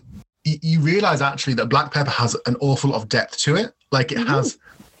when you realize actually that black pepper has an awful lot of depth to it. Like it has,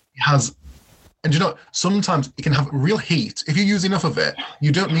 and sometimes it can have real heat. If you use enough of it,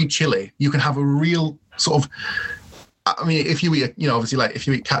 you don't need chili. You can have a real sort of, I mean, if you eat, obviously, like if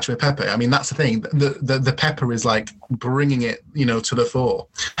you eat cacio e pepe, I mean, that's the thing. The pepper is like bringing it, to the fore,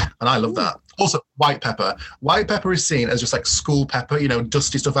 and I love that. Also, white pepper. White pepper is seen as just like school pepper,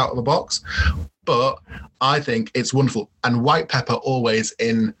 dusty stuff out of the box. But I think it's wonderful. And white pepper always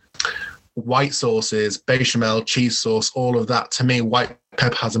in white sauces, bechamel, cheese sauce, all of that, to me, white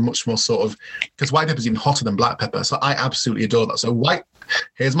pepper has a much more sort of, because white pepper is even hotter than black pepper. So I absolutely adore that. So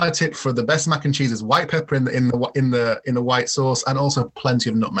here's my tip for the best mac and cheese is white pepper in the white sauce, and also plenty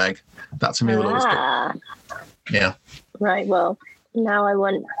of nutmeg. That to me will always be. Yeah. Right. Well, now I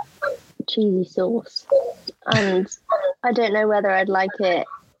want cheesy sauce, and I don't know whether I'd like it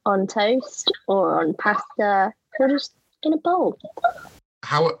on toast or on pasta or just in a bowl.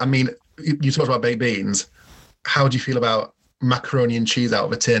 You talked about baked beans. How do you feel about macaroni and cheese out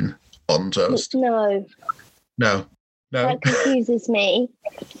of a tin on toast? No. That confuses me.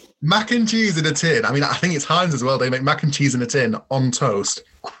 Mac and cheese in a tin. I mean, I think it's Heinz as well. They make mac and cheese in a tin on toast.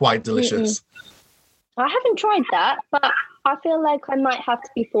 Quite delicious. I haven't tried that, but I feel like I might have to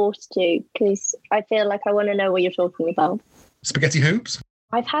be forced to, because I feel like I want to know what you're talking about. Spaghetti hoops?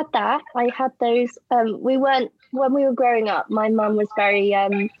 I've had that. I had those. When we were growing up, my mum was very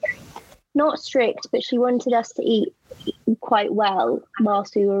not strict, but she wanted us to eat quite well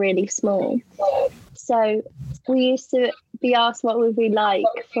whilst we were really small. So we used to be asked what would we like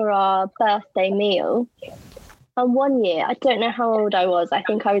for our birthday meal. And one year, I don't know how old I was. I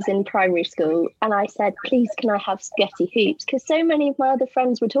think I was in primary school. And I said, please, can I have spaghetti hoops? Because so many of my other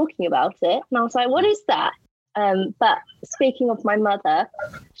friends were talking about it. And I was like, what is that? But speaking of my mother,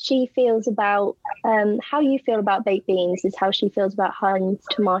 she feels about how you feel about baked beans is how she feels about Heinz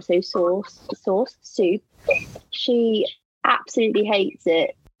tomato sauce soup. She absolutely hates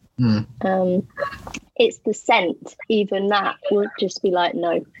it. It's the scent. Even that would just be like,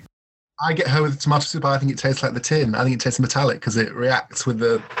 no. I get her with tomato soup. I think it tastes like the tin. I think it tastes metallic because it reacts with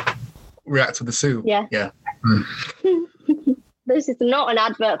the soup. Yeah. This is not an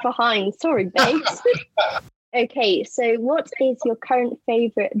advert for Heinz. Sorry, babes. Okay, so what is your current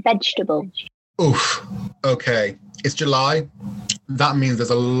favourite vegetable? Oof. Okay. It's July. That means there's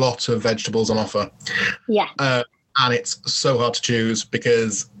a lot of vegetables on offer. Yeah. And it's so hard to choose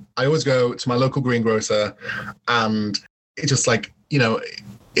because I always go to my local greengrocer and it's just like,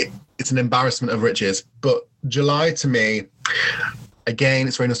 it's an embarrassment of riches. But July to me, again,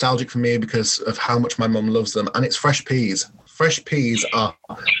 it's very nostalgic for me because of how much my mum loves them. And it's fresh peas. Fresh peas are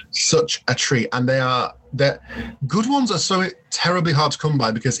such a treat, and they're good ones are so terribly hard to come by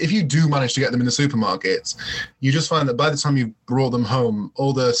because if you do manage to get them in the supermarkets, you just find that by the time you've brought them home,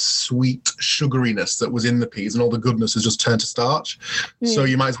 all the sweet sugariness that was in the peas and all the goodness has just turned to starch. So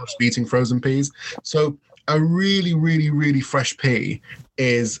you might as well be eating frozen peas. So a really, really, really fresh pea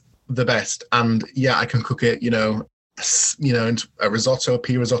is the best. And yeah, I can cook it, into a risotto.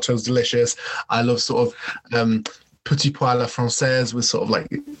 Pea risotto is delicious. I love sort of petit pois à la française with sort of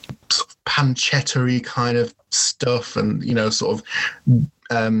pancetta-y kind of stuff and, sort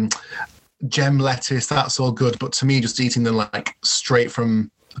of gem lettuce. That's all good. But to me, just eating them like straight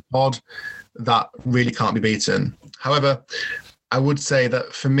from the pod, that really can't be beaten. However, I would say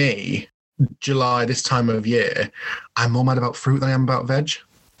that for me, July, this time of year, I'm more mad about fruit than I am about veg.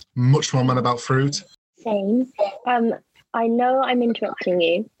 Much more mad about fruit. Same. I know I'm interrupting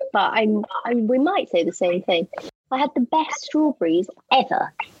you, but we might say the same thing. I had the best strawberries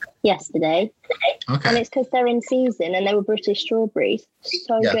ever yesterday. Okay. And it's because they're in season and they were British strawberries.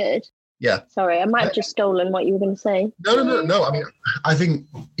 So good. Yeah. Sorry, I might have just stolen what you were going to say. No. I mean, I think,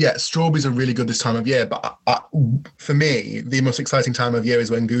 strawberries are really good this time of year. But for me, the most exciting time of year is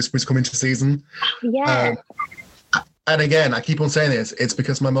when gooseberries come into season. Yeah. And again, I keep on saying this, it's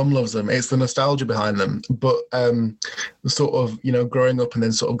because my mum loves them. It's the nostalgia behind them. But sort of, growing up and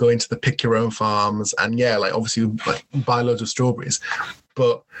then sort of going to the pick your own farms and obviously buy loads of strawberries.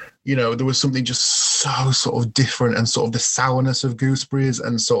 But, there was something just so sort of different and sort of the sourness of gooseberries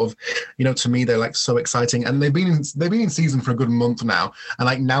and sort of, to me, they're so exciting. And they've been in season for a good month now.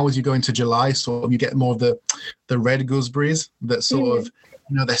 And now as you go into July, sort of you get more of the red gooseberries that sort of,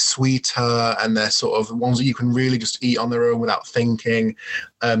 they're sweeter and they're sort of ones that you can really just eat on their own without thinking.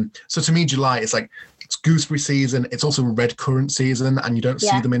 So to me, July is it's gooseberry season. It's also red currant season, and you don't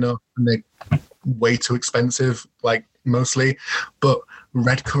see them enough, and they're way too expensive, mostly. But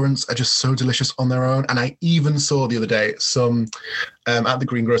red currants are just so delicious on their own. And I even saw the other day some at the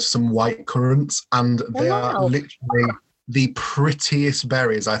greengrocer some white currants, and they are literally the prettiest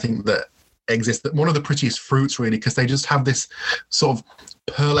berries I think that exist. One of the prettiest fruits, really, because they just have this sort of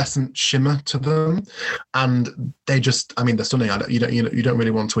pearlescent shimmer to them, and they're stunning. You don't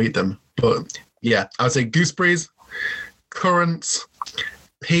really want to eat them, but yeah, I would say gooseberries, currants,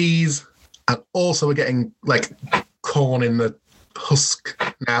 peas, and also we're getting corn in the husk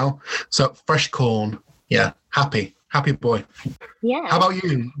now. So fresh corn, happy boy. Yeah. How about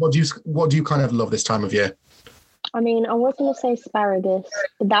you? What do you kind of love this time of year? I mean, I was going to say asparagus,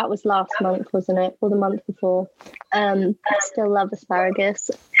 but that was last month, wasn't it? Or the month before. I still love asparagus.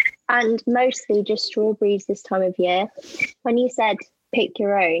 And mostly just strawberries this time of year. When you said pick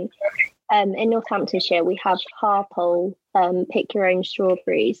your own, in Northamptonshire, we have Harpole pick your own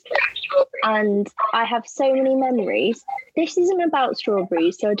strawberries. And I have so many memories. This isn't about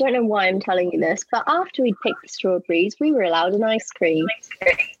strawberries, so I don't know why I'm telling you this, but after we'd picked the strawberries, we were allowed an ice cream.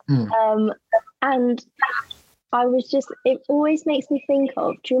 And I was just, it always makes me think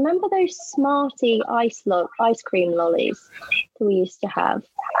of, do you remember those Smartie ice cream lollies that we used to have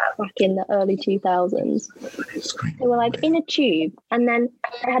back in the early 2000s? They were like in a tube, and then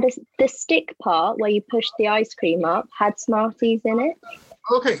they had the stick part where you pushed the ice cream up, had Smarties in it.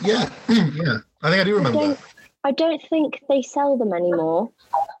 Okay, yeah. Yeah, I think I do remember. I don't think they sell them anymore.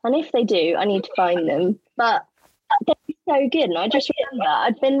 And if they do, I need to find them. But they're so good. And I just remember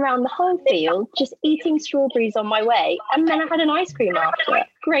I'd been around the whole field just eating strawberries on my way, and then I had an ice cream after.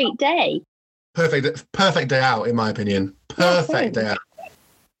 Great day. Perfect day out, in my opinion. Perfect day out.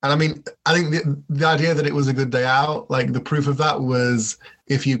 And I mean, I think the idea that it was a good day out, like the proof of that was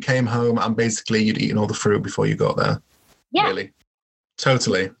if you came home and basically you'd eaten all the fruit before you got there. Yeah. Really.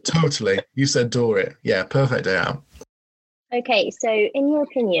 Totally. You said adore it. Yeah, perfect day out. Okay, so in your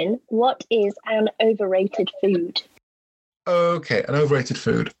opinion, what is an overrated food? Okay, an overrated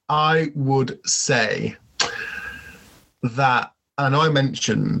food. I would say that, I know I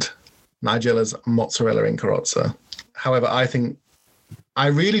mentioned Nigella's mozzarella in carrozza. However, I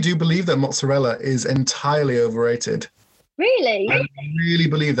really do believe that mozzarella is entirely overrated. Really? I really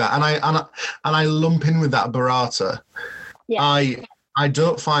believe that. And I lump in with that burrata. Yeah. I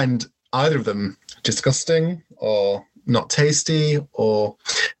don't find either of them disgusting or not tasty or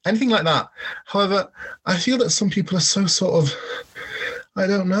anything like that. However, I feel that some people are so sort of, I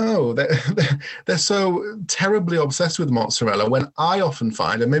don't know, they're so terribly obsessed with mozzarella, when I often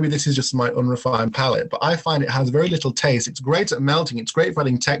find, and maybe this is just my unrefined palate, but I find it has very little taste. It's great at melting. It's great for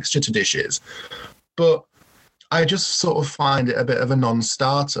adding texture to dishes. But I just sort of find it a bit of a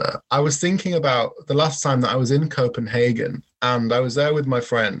non-starter. I was thinking about the last time that I was in Copenhagen, and I was there with my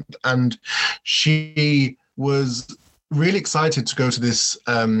friend, and she was really excited to go to this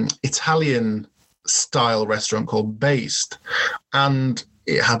Italian style restaurant called Based, and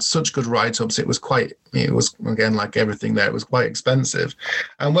it had such good write-ups. It was again, like everything there, it was quite expensive.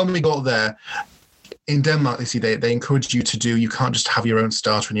 And when we got there, in Denmark, they encourage you to you can't just have your own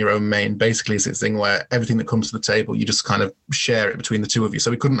starter and your own main. Basically, it's this thing where everything that comes to the table, you just kind of share it between the two of you. So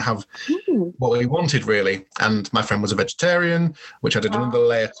we couldn't have what we wanted, really. And my friend was a vegetarian, which added another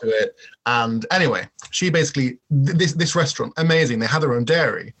layer to it. And anyway, she basically, this restaurant, amazing. They had their own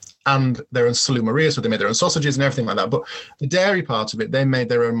dairy and their own salumeria, so they made their own sausages and everything like that. But the dairy part of it, they made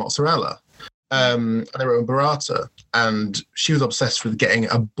their own mozzarella, their own burrata. And she was obsessed with getting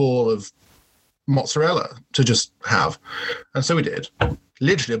a ball of mozzarella to just have, and so we did,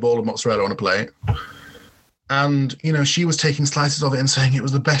 literally a ball of mozzarella on a plate. And she was taking slices of it and saying it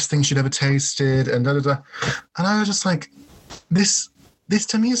was the best thing she'd ever tasted, and and I was just like, this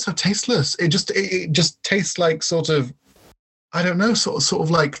to me is so tasteless. It just tastes like sort of, I don't know, sort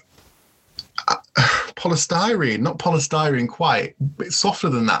of like polystyrene, not polystyrene quite, it's softer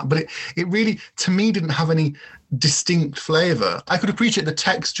than that, but it really, to me, didn't have any distinct flavor. I could appreciate the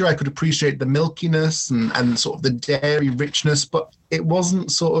texture, I could appreciate the milkiness and sort of the dairy richness, but it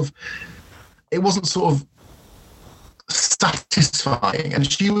wasn't sort of satisfying. And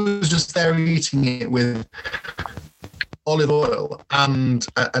she was just there eating it with olive oil and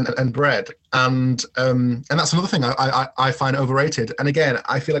bread, and that's another thing I find overrated. And again,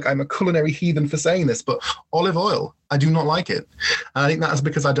 I feel like I'm a culinary heathen for saying this, but olive oil, I do not like it, and I think that's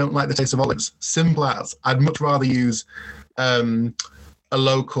because I don't like the taste of olives. Simple as. I'd much rather use a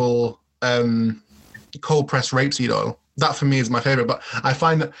local cold pressed rapeseed oil. That for me is my favorite. But I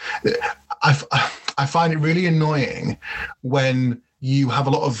find that I find it really annoying when you have a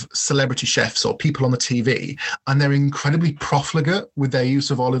lot of celebrity chefs or people on the TV, and they're incredibly profligate with their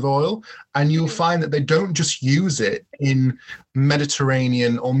use of olive oil. And you'll find that they don't just use it in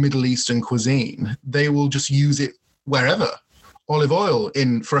Mediterranean or Middle Eastern cuisine. They will just use it wherever. Olive oil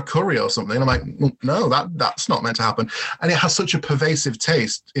for a curry or something. And I'm like, well, no, that's not meant to happen. And it has such a pervasive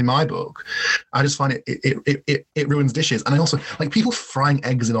taste in my book. I just find it ruins dishes. And I also like people frying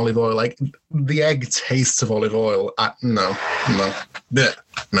eggs in olive oil. Like the egg tastes of olive oil. No.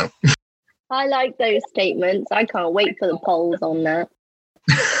 I like those statements. I can't wait for the polls on that.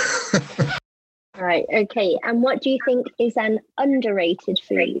 Right. Okay. And what do you think is an underrated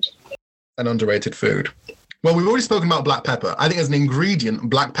food? An underrated food. Well, we've already spoken about black pepper. I think as an ingredient,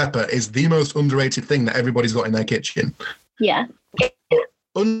 black pepper is the most underrated thing that everybody's got in their kitchen. Yeah.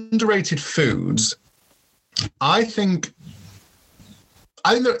 Underrated foods. I think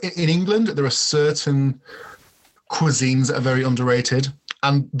that in England, there are certain cuisines that are very underrated.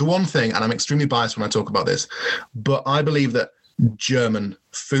 And the one thing, and I'm extremely biased when I talk about this, but I believe that German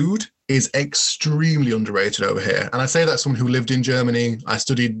food is extremely underrated over here. And I say that as someone who lived in Germany. I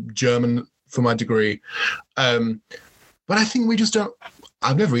studied German for my degree. But I think we just don't,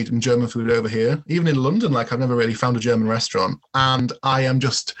 I've never eaten German food over here. Even in London, like I've never really found a German restaurant. And I am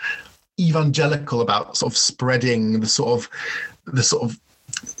just evangelical about sort of spreading the sort of,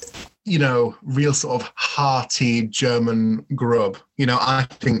 you know, real sort of hearty German grub. You know, I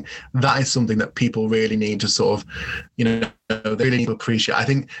think that is something that people really need to sort of, you know, they really need to appreciate. I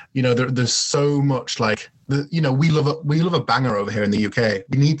think, you know, there's so much like, you know, we love a banger over here in the UK.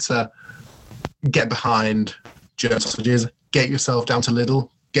 We need to get behind German sausages, get yourself down to Lidl,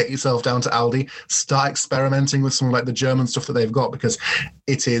 get yourself down to Aldi, start experimenting with some of like the German stuff that they've got, because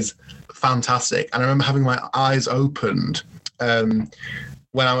it is fantastic. And I remember having my eyes opened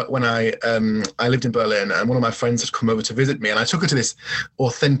when I lived in Berlin, and one of my friends had come over to visit me, and I took her to this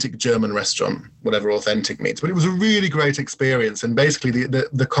authentic German restaurant, whatever authentic means. But it was a really great experience. And basically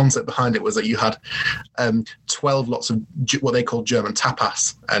the concept behind it was that you had 12 lots of what they called German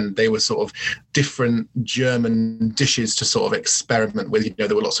tapas, and they were sort of different German dishes to sort of experiment with. You know,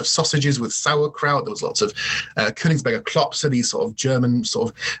 there were lots of sausages with sauerkraut. There was lots of Königsberger Klopse, these sort of German sort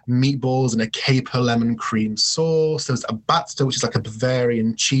of meatballs and a caper lemon cream sauce. There was a Batzter, which is like a Bavarian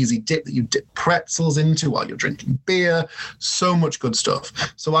cheesy dip that you dip pretzels into while you're drinking beer. So much good stuff.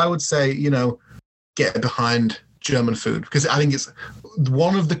 So I would say, you know, get behind German food, because I think it's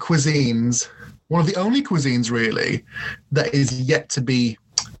one of the only cuisines really that is yet to be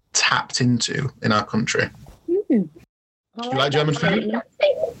tapped into in our country. Do you like German food?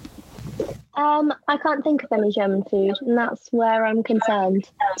 I can't think of any German food, and that's where I'm concerned.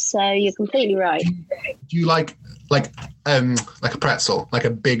 So you're completely right. Do you like a pretzel, like a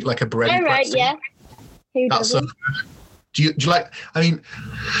bread pretzel? Right, yeah. Who That's so doesn't? good. Do you like? I mean,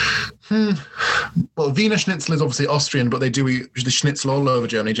 well, Wiener Schnitzel is obviously Austrian, but they do eat the schnitzel all over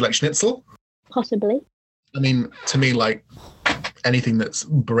Germany. Do you like schnitzel? Possibly. I mean, to me, like anything that's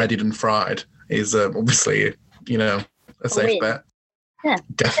breaded and fried is obviously, you know, a safe bet. Yeah,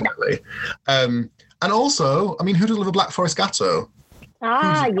 definitely. And also, I mean, who doesn't love a Black Forest Gatto?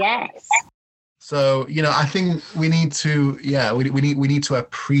 Yes. So, you know, I think we need to, we need to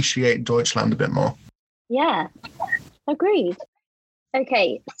appreciate Deutschland a bit more. Yeah. Agreed.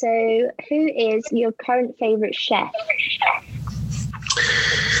 Okay, so who is your current favourite chef?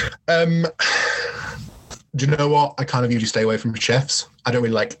 Do you know what? I kind of usually stay away from chefs. I don't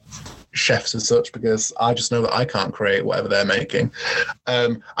really like chefs as such, because I just know that I can't create whatever they're making.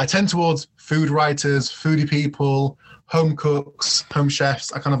 I tend towards food writers, foodie people, home cooks, home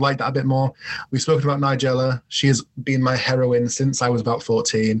chefs. I kind of like that a bit more. We've spoken about Nigella. She has been my heroine since I was about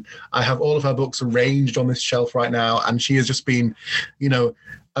 14. I have all of her books arranged on this shelf right now, and she has just been, you know,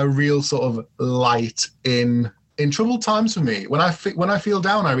 a real sort of light in troubled times for me. When I feel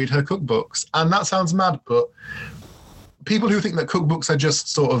down, I read her cookbooks, and that sounds mad, but people who think that cookbooks are just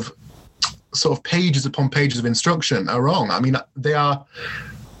sort of pages upon pages of instruction are wrong. I mean, they are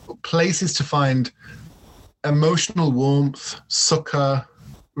places to find emotional warmth, succor.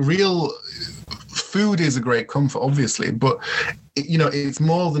 Real food is a great comfort, obviously, but you know, it's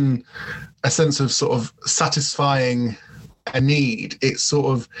more than a sense of sort of satisfying a need. It's sort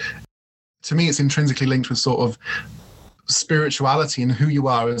of, to me, it's intrinsically linked with sort of spirituality and who you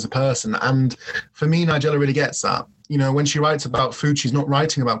are as a person. And for me, Nigella really gets that. You know, when she writes about food, she's not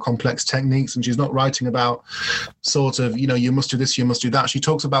writing about complex techniques, and she's not writing about sort of, you know, you must do this, you must do that. She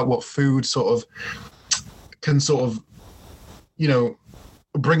talks about what food sort of can sort of, you know,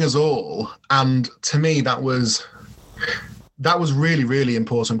 bring us all. And to me, that was really, really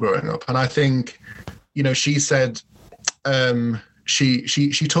important growing up. And I think, you know, she said,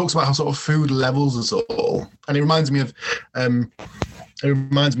 she talks about how sort of food levels us all. And it reminds me of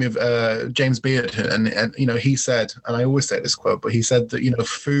James Beard, and you know, he said, and I always say this quote, but he said that, you know,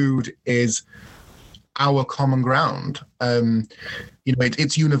 food is our common ground. You know,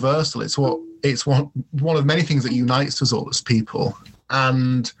 it's universal. It's one of many things that unites us all as people.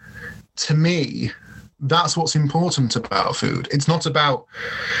 And to me, that's what's important about food. It's not about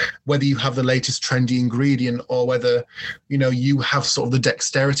whether you have the latest trendy ingredient, or whether, you know, you have sort of the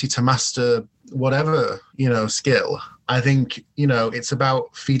dexterity to master whatever, you know, skill. I think, you know, it's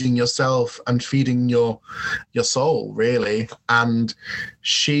about feeding yourself and feeding your soul, really. And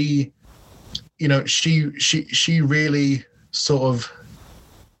she, she really sort of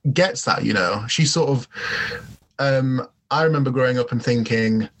gets that, she sort of, I remember growing up and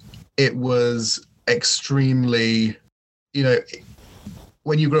thinking it was extremely,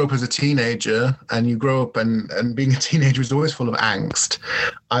 when you grow up as a teenager and you grow up and being a teenager is always full of angst,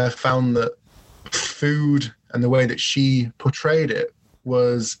 I found that food and the way that she portrayed it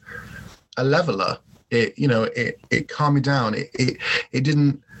was a leveler. It calmed me down. It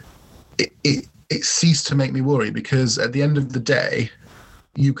ceased to make me worry, because at the end of the day,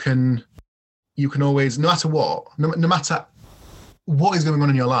 you can always, no matter what is going on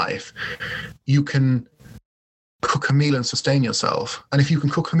in your life, you can cook a meal and sustain yourself. And if you can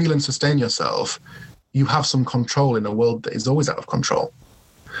cook a meal and sustain yourself, you have some control in a world that is always out of control.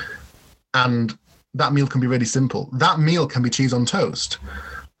 And that meal can be really simple. That meal can be cheese on toast.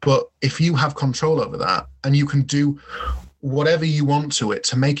 But if you have control over that and you can do whatever you want to it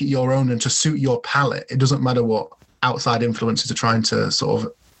to make it your own and to suit your palate, it doesn't matter what outside influences are trying to sort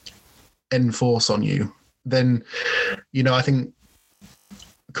of enforce on you, then, I think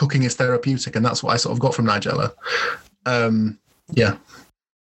cooking is therapeutic, and that's what I sort of got from Nigella. Yeah.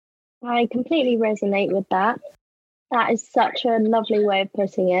 I completely resonate with that. That is such a lovely way of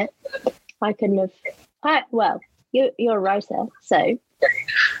putting it. I couldn't have... you're a writer, so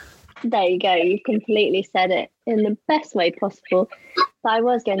there you go. You completely said it in the best way possible. But I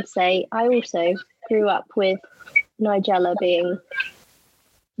was going to say, I also grew up with Nigella being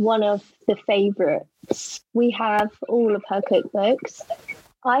one of the favourites. We have all of her cookbooks.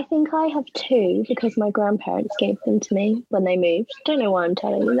 I think I have 2 because my grandparents gave them to me when they moved. Don't know why I'm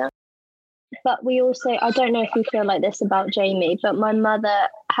telling you that. But we also, I don't know if you feel like this about Jamie, but my mother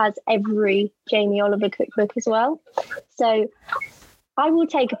has every Jamie Oliver cookbook as well. So I will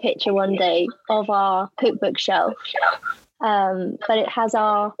take a picture one day of our cookbook shelf. But it has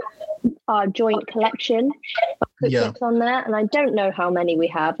our joint collection of cookbooks on there. And I don't know how many we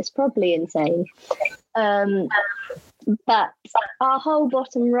have. It's probably insane. But our whole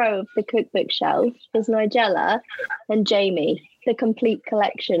bottom row of the cookbook shelf is Nigella and Jamie, the complete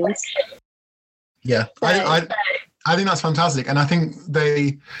collections. Yeah, so, I think that's fantastic, and I think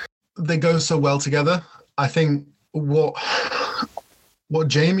they go so well together. I think what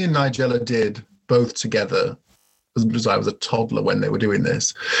Jamie and Nigella did both together, because I was a toddler when they were doing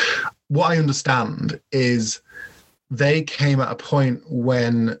this, what I understand is they came at a point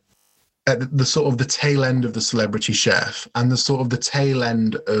when, at the sort of the tail end of the celebrity chef and the sort of the tail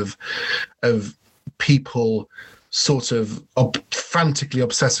end of people sort of frantically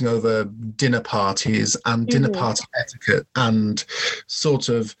obsessing over dinner parties and dinner party etiquette, and sort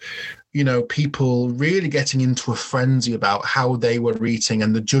of, people really getting into a frenzy about how they were eating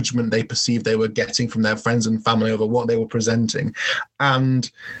and the judgment they perceived they were getting from their friends and family over what they were presenting. And,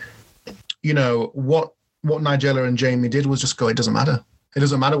 what Nigella and Jamie did was just go, it doesn't matter. It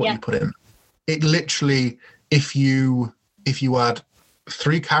doesn't matter what you put in. It literally, if you add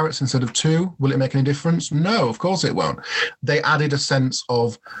 3 carrots instead of 2, will it make any difference? No, of course it won't. They added a sense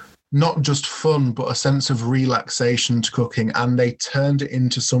of not just fun, but a sense of relaxation to cooking, and they turned it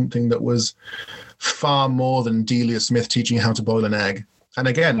into something that was far more than Delia Smith teaching you how to boil an egg. And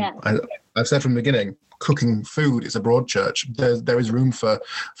again, I've said from the beginning, cooking food is a broad church. There is room for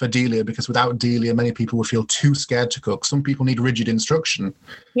Delia, because without Delia, many people would feel too scared to cook. Some people need rigid instruction.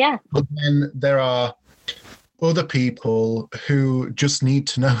 Yeah. But then there are other people who just need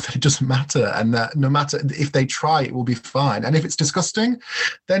to know that it doesn't matter, and that no matter if they try, it will be fine. And if it's disgusting,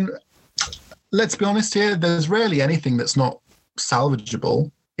 then let's be honest here, there's rarely anything that's not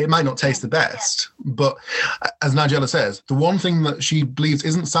salvageable. It might not taste the best, but as Nigella says, the one thing that she believes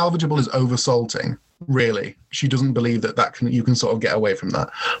isn't salvageable is over-salting, really. She doesn't believe that you can sort of get away from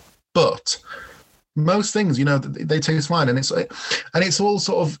that. But most things, they taste fine, and it's all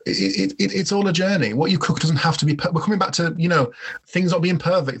sort of it's all a journey. What you cook doesn't have to be. We're coming back to things not being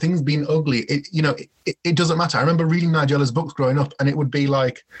perfect, things being ugly. It doesn't matter. I remember reading Nigella's books growing up, and it would be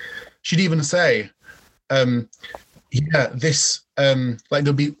like, she'd even say, this like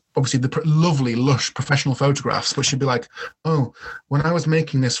there'll be obviously the lovely lush professional photographs, but she'd be like, oh, when I was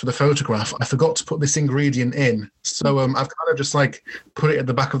making this for the photograph, I forgot to put this ingredient in, so I've kind of just like put it at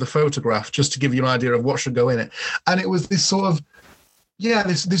the back of the photograph just to give you an idea of what should go in it. And it was this sort of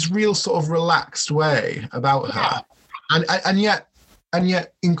this real sort of relaxed way about her, and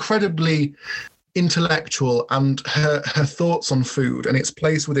yet incredibly intellectual, and her thoughts on food and its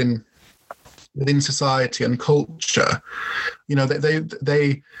place within society and culture,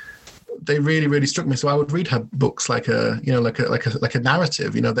 they really, really struck me. So I would read her books like a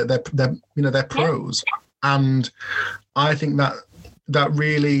narrative. They're prose, and I think that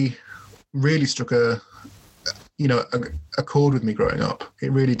really really struck a chord with me growing up.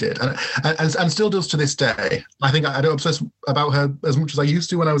 It really did, and still does to this day. I think I don't obsess about her as much as I used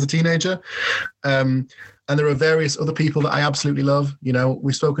to when I was a teenager. And there are various other people that I absolutely love. You know,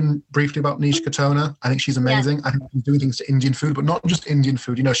 we've spoken briefly about Nish Katona. I think she's amazing. Yeah. I think she's doing things to Indian food, but not just Indian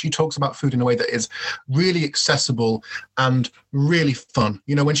food. You know, she talks about food in a way that is really accessible and really fun.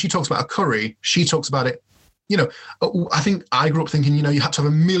 You know, when she talks about a curry, she talks about it. You know, I think I grew up thinking, you know, you had to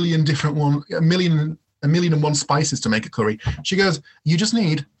have a million and one spices to make a curry. She goes, you just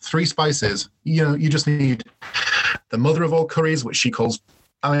need 3 spices. You know, you just need the mother of all curries, which she calls,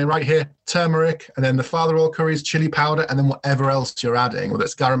 I mean, right here, turmeric, and then the father of all curries, chili powder, and then whatever else you're adding, whether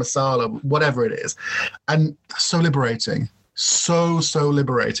it's garam masala, whatever it is. And so liberating. So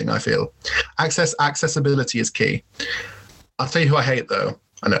liberating, I feel. Accessibility is key. I'll tell you who I hate, though.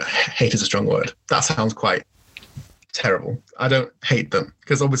 I know, hate is a strong word. That sounds quite terrible. I don't hate them,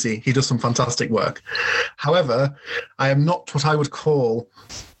 because obviously he does some fantastic work. However, I am not what I would call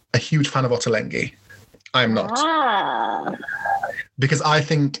a huge fan of Ottolenghi. I am not. Because I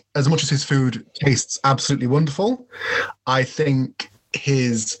think as much as his food tastes absolutely wonderful, I think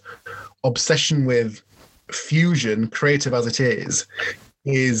his obsession with fusion, creative as it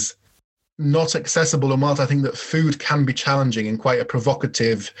is not accessible. And whilst I think that food can be challenging in quite a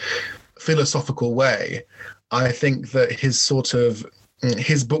provocative, philosophical way, I think that his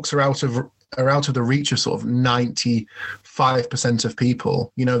books are out of the reach of sort of 95% of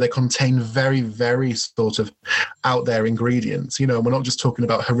people. You know, they contain very, very sort of out there ingredients. You know, we're not just talking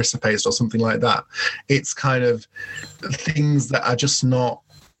about harissa paste or something like that. It's kind of things that are just not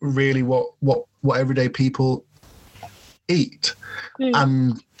really what everyday people eat.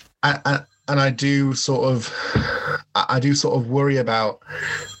 And I do sort of worry about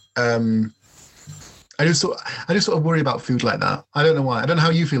I do sort of worry about food like that. I don't know why. I don't know how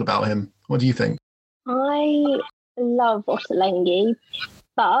you feel about him. What do you think? I love Ottolenghi,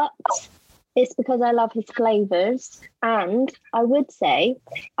 but it's because I love his flavours. And I would say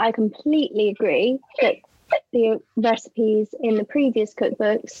I completely agree that the recipes in the previous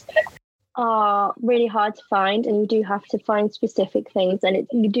cookbooks are really hard to find, and you do have to find specific things, and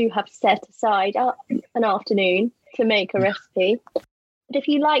you do have to set aside an afternoon to make a recipe. But if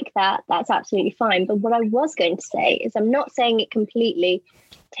you like that, that's absolutely fine. But what I was going to say is I'm not saying it completely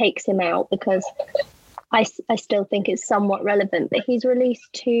takes him out, because I still think it's somewhat relevant. But he's released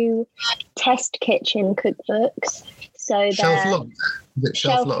 2 test kitchen cookbooks. So Shelf Love.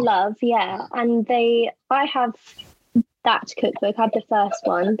 Shelf Love, yeah. And I have that cookbook. I have the first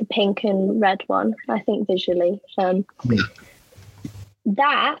one, the pink and red one, I think visually.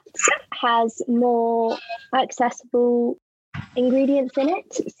 That has more accessible ingredients in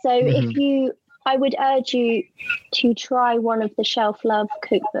it. So I would urge you to try one of the Shelf Love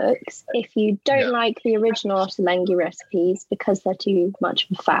cookbooks if you don't like the original Ottolenghi recipes, because they're too much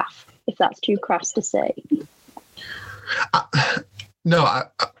of a faff, if that's too crass to say. No,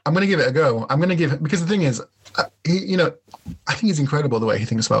 I'm going to give it a go. I'm going to give it, because the thing is, I think he's incredible the way he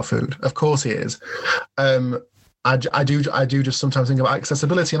thinks about food. Of course he is. I do just sometimes think about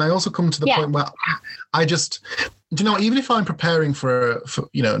accessibility, and I also come to the point where I just, even if I'm preparing for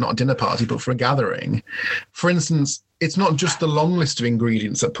not a dinner party, but for a gathering, for instance, it's not just the long list of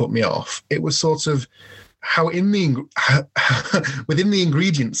ingredients that put me off. It was sort of how within the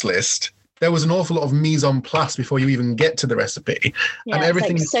ingredients list, there was an awful lot of mise en place before you even get to the recipe. Yeah, and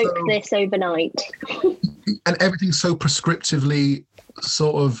everything like soak this overnight. And everything's so prescriptively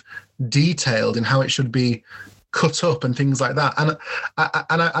sort of detailed in how it should be cut up and things like that. And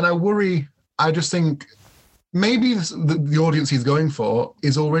I worry, I just think maybe the audience he's going for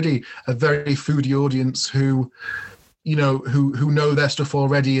is already a very foodie audience who know their stuff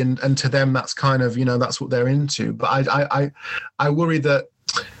already, and to them that's kind of, that's what they're into. But I worry that,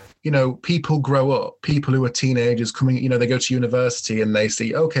 people grow up, people who are teenagers coming, they go to university and they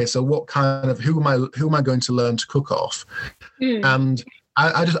see, okay, so what kind of, who am I going to learn to cook off? And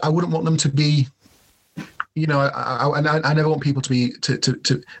I wouldn't want them to be, I never want people to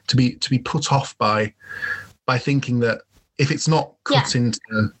be put off by thinking that if it's not cut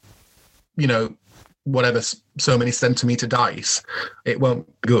into, whatever, so many centimeter dice, it won't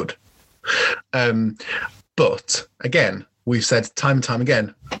be good. But again, we've said time and time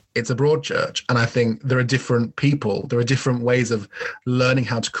again, it's a broad church, and I think there are different people, there are different ways of learning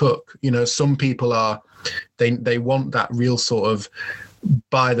how to cook. Some people they want that real sort of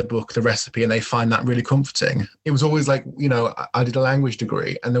by the book, the recipe, and they find that really comforting. It was always like, I did a language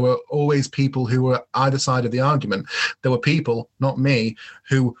degree, and there were always people who were either side of the argument. There were people, not me,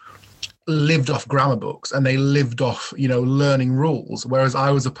 who lived off grammar books and they lived off, learning rules. Whereas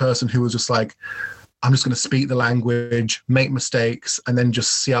I was a person who was just like, I'm just going to speak the language, make mistakes, and then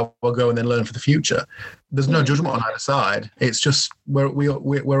just see how I go and then learn for the future. There's no judgment on either side. It's just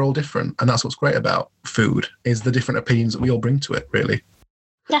we're all different. And that's what's great about food, is the different opinions that we all bring to it, really.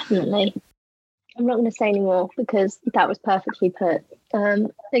 Definitely. I'm not going to say any more because that was perfectly put.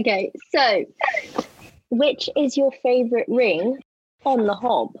 Okay, so which is your favourite ring on the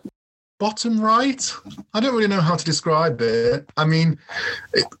hob? Bottom right. I don't really know how to describe it. I mean,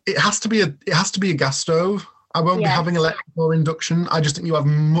 it has to be a gas stove. I won't be having electric or induction. I just think you have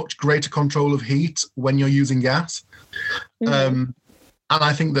much greater control of heat when you're using gas. And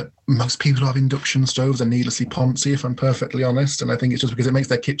I think that most people who have induction stoves are needlessly poncy, if I'm perfectly honest. And I think it's just because it makes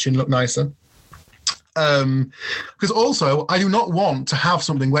their kitchen look nicer. Because also, I do not want to have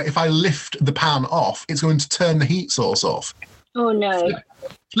something where if I lift the pan off, it's going to turn the heat source off. Oh, no.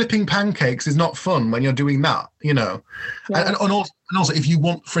 Flipping pancakes is not fun when you're doing that, No. And also, if you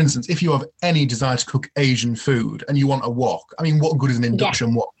want, for instance, if you have any desire to cook Asian food and you want a wok, I mean, what good is an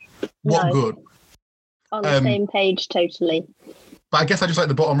induction wok? What good? On the same page, totally. But I guess I just like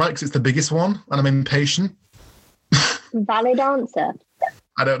the bottom right because it's the biggest one and I'm impatient. Valid answer.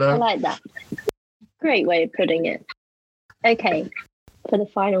 I don't know. I like that. Great way of putting it. Okay, for the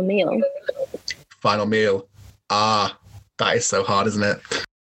final meal. Final meal. That is so hard, isn't it?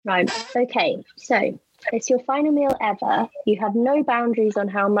 Right. Okay. So it's your final meal ever. You have no boundaries on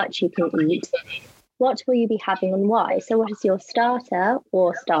how much you can eat. What will you be having and why? So what is your starter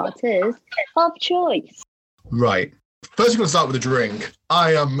or starters of choice? Right. First, you're going to start with a drink.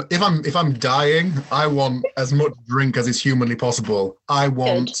 If I'm dying, I want as much drink as is humanly possible. I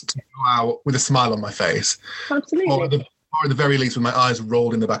want to go out with a smile on my face. Absolutely. Or at the very least with my eyes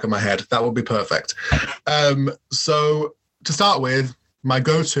rolled in the back of my head. That would be perfect. So to start with, my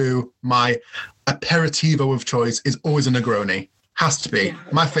go-to, my aperitivo of choice is always a Negroni. Has to be.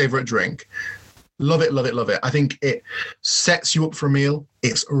 My favourite drink. Love it, love it, love it. I think it sets you up for a meal.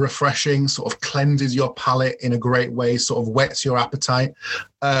 It's refreshing, sort of cleanses your palate in a great way, sort of whets your appetite.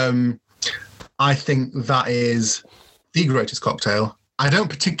 I think that is the greatest cocktail. I don't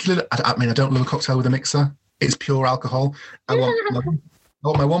love a cocktail with a mixer. It's pure alcohol. I want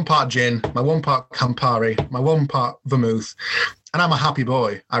my 1 part gin, my 1 part Campari, my 1 part vermouth, and I'm a happy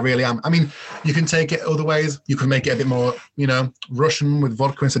boy. I really am. I mean, you can take it other ways. You can make it a bit more, Russian with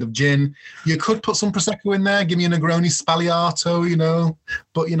vodka instead of gin. You could put some Prosecco in there, give me a Negroni Sbagliato,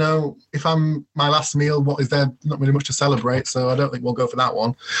 But, if I'm my last meal, what is there? Not really much to celebrate, so I don't think we'll go for that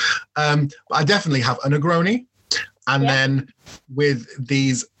one. But I definitely have a Negroni. And then with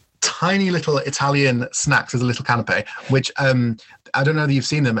these tiny little Italian snacks, there's a little canapé, which I don't know that you've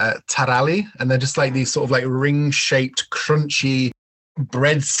seen them at Taralli, and they're just like these sort of like ring-shaped, crunchy,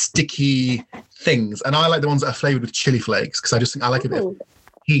 bread-sticky things. And I like the ones that are flavoured with chili flakes because I just think I like a bit of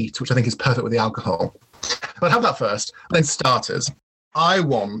heat, which I think is perfect with the alcohol. But have that first. Then starters. I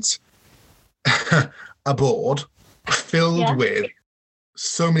want a board filled with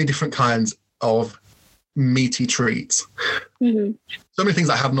so many different kinds of meaty treats. So many things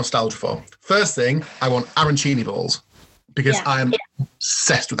I have nostalgia for. First thing, I want arancini balls because I'm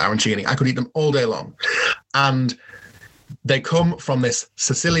obsessed with arancini. I could eat them all day long. And they come from this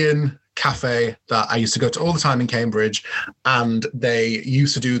Sicilian cafe that I used to go to all the time in Cambridge, and they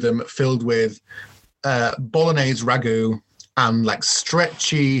used to do them filled with bolognese ragu and like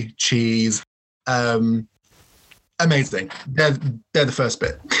stretchy cheese. Amazing. They're the first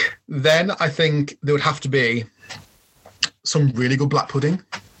bit. Then I think there would have to be some really good black pudding.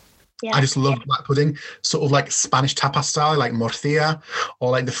 I just love black pudding, sort of like Spanish tapas style, like morcilla,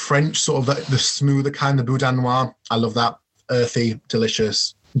 or like the French sort of the smoother kind, the boudin noir. I love that. Earthy,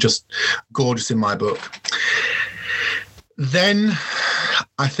 delicious, just gorgeous in my book. Then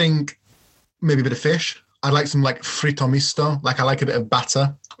I think maybe a bit of fish. I like some like fritto misto. Like I like a bit of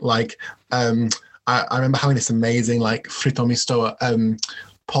batter. Like I remember having this amazing like fritto misto at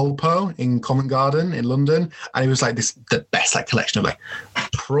Polpo in Covent Garden in London, and it was like the best like collection of like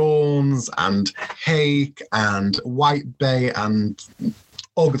prawns and hake and white bay and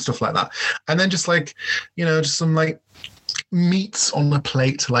all good stuff like that. And then just like just some like meats on a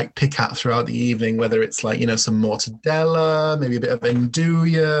plate to like pick at throughout the evening, whether it's like some mortadella, maybe a bit of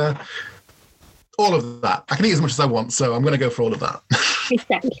andouille, all of that. I can eat as much as I want, so I'm going to go for all of that.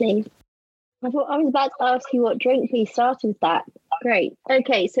 Exactly. I was about to ask you what drink we started with that. Great.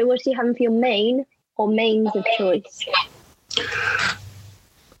 Okay, so what are you having for your main or mains of choice?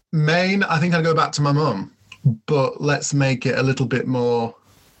 Main, I think I'd go back to my mum, but let's make it a little bit more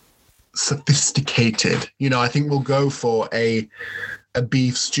sophisticated. I think we'll go for a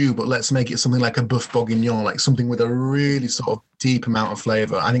beef stew, but let's make it something like a boeuf bourguignon, like something with a really sort of deep amount of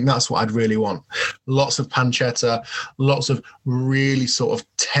flavor. I think that's what I'd really want. Lots of pancetta, lots of really sort of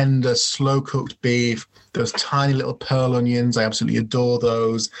tender, slow cooked beef, those tiny little pearl onions. I absolutely adore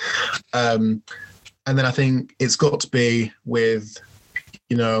those. And then I think it's got to be with,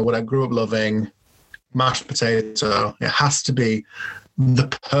 what I grew up loving, mashed potato. It has to be the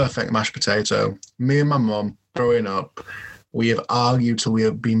perfect mashed potato. Me and my mum, growing up, we have argued till we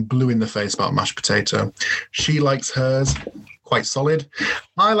have been blue in the face about mashed potato. She likes hers quite solid.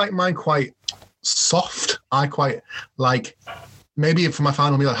 I like mine quite soft. I quite like, maybe for my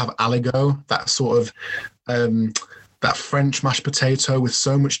final meal, I'd have aligot, that sort of, that French mashed potato with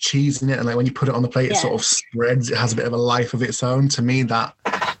so much cheese in it. And like when you put it on the plate, It sort of spreads. It has a bit of a life of its own. To me, that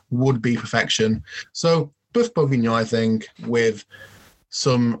would be perfection. So boeuf bourguignon, I think, with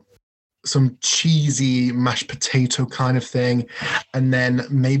some cheesy mashed potato kind of thing, and then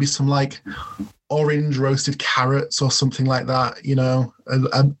maybe some like orange roasted carrots or something like that,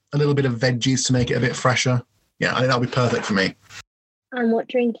 a little bit of veggies to make it a bit fresher. Yeah, I think that'll be perfect for me. And what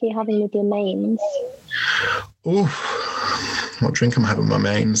drink are you having with your mains? Oh, what drink am I having with my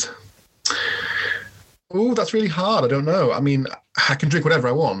mains? Oh, that's really hard. I don't know. I mean, I can drink whatever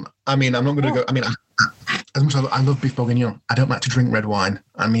I want. I mean, I'm not going to go. I mean, as much as I love beef bourguignon, I don't like to drink red wine.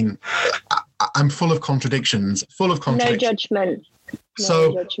 I mean, I'm full of contradictions. No judgment.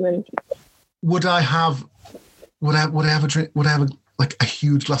 Judgment. Would I have a drink? Would I have a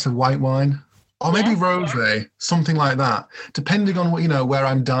huge glass of white wine, or maybe rosé, something like that? Depending on what where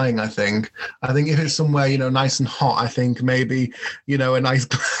I'm dying. I think if it's somewhere nice and hot, I think maybe a nice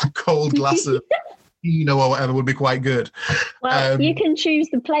cold glass of or whatever would be quite good. Well, you can choose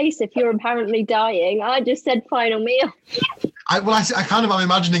the place if you're apparently dying. I just said final meal. I'm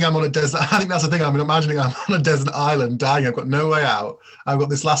imagining I'm on a desert. I think that's the thing. I'm imagining I'm on a desert island dying. I've got no way out. I've got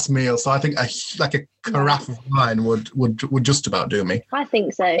this last meal. So I think a carafe of wine would just about do me. I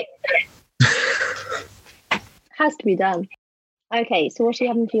think so. Has to be done. Okay, so what are you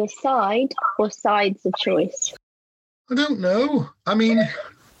having for your side or sides of choice? I don't know. I mean,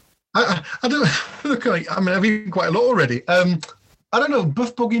 I don't. Okay, I mean, I've eaten quite a lot already. I don't know.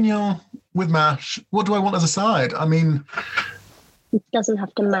 Boeuf bourguignon with mash. What do I want as a side? I mean, it doesn't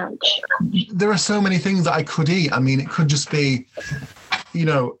have to match. There are so many things that I could eat. I mean, it could just be, Do you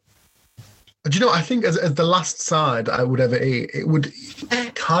know? I think as the last side I would ever eat, it would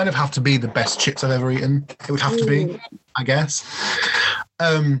kind of have to be the best chips I've ever eaten. It would have to be, I guess.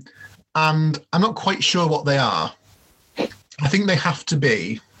 And I'm not quite sure what they are. I think they have to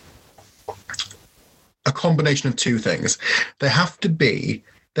be a combination of two things. They have to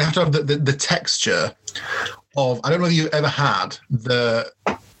have the texture of, I don't know if you've ever had the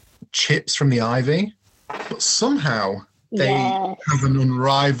chips from the Ivy, but somehow they have an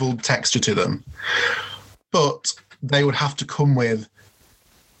unrivaled texture to them. But they would have to come with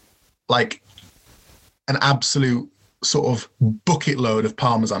like an absolute sort of bucket load of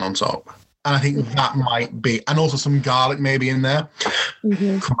Parmesan on top. And I think that might be, and also some garlic maybe in there.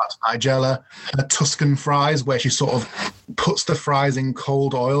 Mm-hmm. Come back to Nigella, her Tuscan fries, where she sort of puts the fries in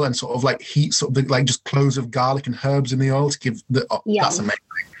cold oil and sort of like heats up just cloves of garlic and herbs in the oil to give that's amazing.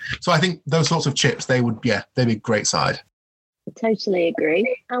 So I think those sorts of chips, they'd be a great side. Totally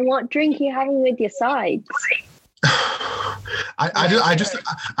agree. And what drink are you having with your sides? I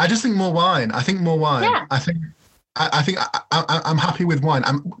just think more wine. I think more wine. Yeah. I think I'm happy with wine.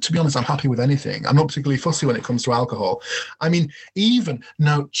 To be honest, I'm happy with anything. I'm not particularly fussy when it comes to alcohol. I mean,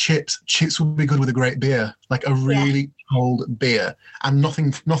 chips. Chips would be good with a great beer, like a really cold beer, and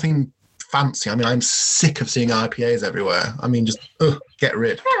nothing fancy. I mean, I'm sick of seeing IPAs everywhere. I mean, just get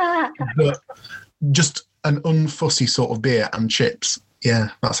rid. But just an unfussy sort of beer and chips. Yeah,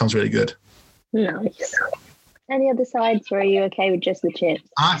 that sounds really good. Nice. Any other sides, or are you okay with just the chips?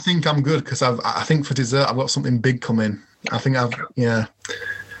 I think I'm good because I think for dessert I've got something big coming. I think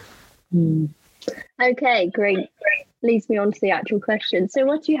Okay, great. Leads me on to the actual question. So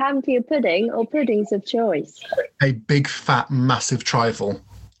what do you have for your pudding or puddings of choice? A big, fat, massive trifle.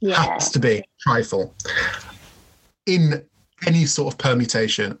 Yeah. Has to be trifle. In any sort of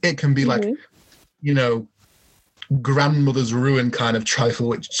permutation. It can be like, grandmother's ruin kind of trifle,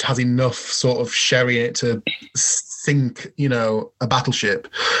 which has enough sort of sherry in it to sink, a battleship,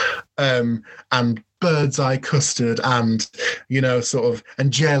 and bird's eye custard and,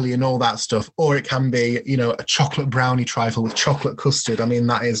 and jelly and all that stuff. Or it can be, a chocolate brownie trifle with chocolate custard. I mean,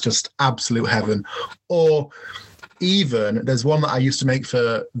 that is just absolute heaven. Or even there's one that I used to make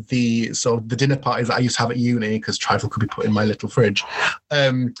for the dinner parties that I used to have at uni, because trifle could be put in my little fridge,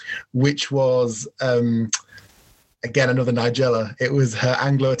 which was again another Nigella. It was her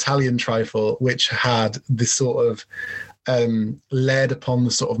Anglo-Italian trifle, which had this sort of layered upon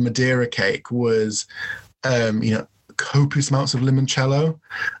the sort of Madeira cake was copious amounts of limoncello,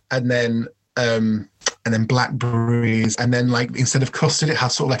 and then blackberries, and then like instead of custard it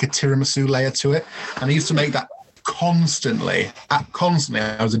has sort of like a tiramisu layer to it, and I used to make that constantly. I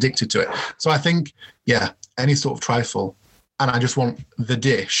was addicted to it. So I think any sort of trifle, and I just want the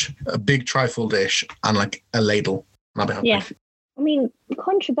dish, a big trifle dish and like a ladle, and I'll be happy. Yeah, I mean,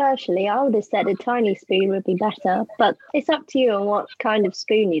 controversially I would have said a tiny spoon would be better, but it's up to you on what kind of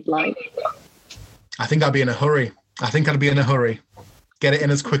spoon you'd like. I think I'd be in a hurry. Get it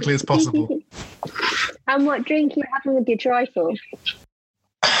in as quickly as possible. And what drink are you having with your trifle?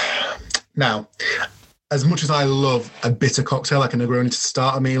 Now, as much as I love a bitter cocktail like a Negroni to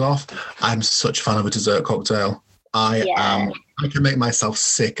start a meal off, I'm such a fan of a dessert cocktail. I can make myself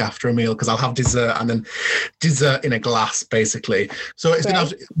sick after a meal because I'll have dessert and then dessert in a glass, basically. So it's going to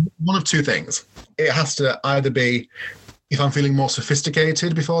have one of two things. It has to either be, if I'm feeling more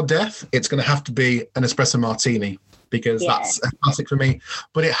sophisticated before death, it's going to have to be an espresso martini, because that's a classic for me.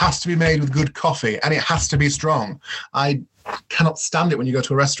 But it has to be made with good coffee, and it has to be strong. I cannot stand it when you go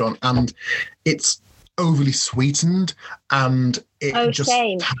to a restaurant and it's overly sweetened and it has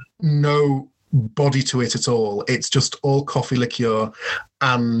no body to it at all. It's just all coffee liqueur,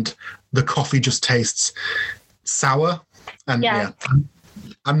 and the coffee just tastes sour. And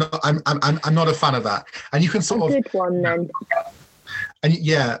I'm not a fan of that. And you can sort of good one then. And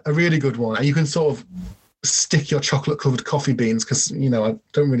a really good one. And you can sort of stick your chocolate covered coffee beans, because I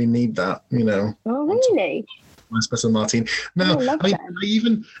don't really need that. Oh really? My espresso martini. No, I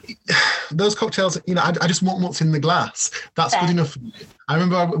even those cocktails. I just want what's in the glass. That's good enough. I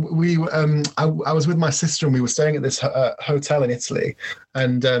remember I was with my sister and we were staying at this hotel in Italy,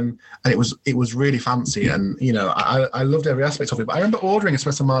 and it was really fancy, and I loved every aspect of it. But I remember ordering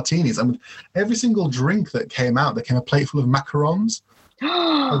espresso martinis, and with every single drink that came out, there came a plate full of macarons.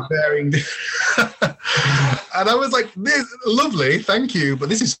 Varying, and I was like, "This lovely, thank you, but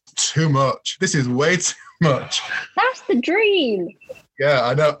this is too much. This is way too much." That's the dream. Yeah,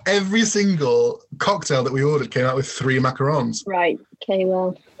 I know. Every single cocktail that we ordered came out with 3 macarons. Right. Okay.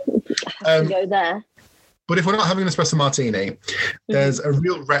 Well, have to go there. But if we're not having an espresso martini, there's a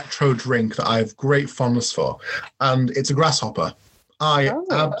real retro drink that I have great fondness for, and it's a grasshopper. I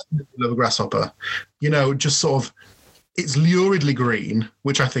absolutely love a grasshopper. Just sort of. It's luridly green,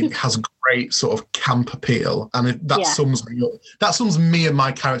 which I think has great sort of camp appeal, and that sums me up. That sums me and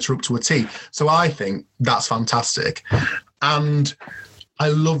my character up to a T. So I think that's fantastic, and I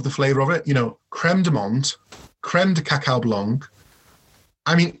love the flavour of it. Creme de menthe, creme de cacao blanc.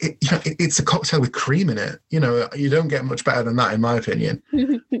 I mean, it's a cocktail with cream in it. You don't get much better than that, in my opinion.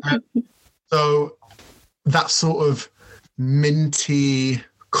 So that sort of minty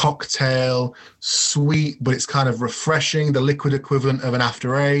cocktail, sweet, but it's kind of refreshing, the liquid equivalent of an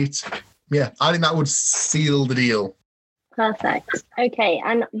After Eight. Yeah, I think that would seal the deal. Perfect. Okay,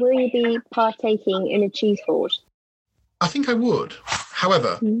 and will you be partaking in a cheese board? I think I would.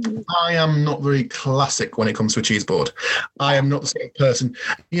 However, I am not very classic when it comes to a cheese board. I am not the sort of person,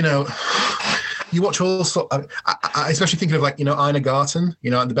 you watch all sorts, I especially thinking of Ina Garten,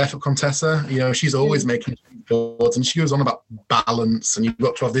 the Barefoot Contessa, she's always making cheese boards, and she goes on about balance, and you've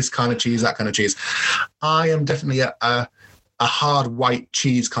got to have this kind of cheese, that kind of cheese. I am definitely a hard white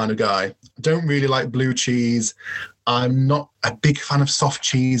cheese kind of guy. I don't really like blue cheese. I'm not a big fan of soft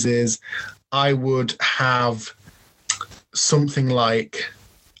cheeses. I would have something like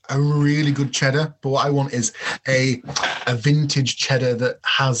a really good cheddar, but what I want is a vintage cheddar that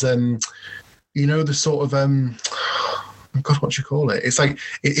has the sort of God, what do you call it? It's like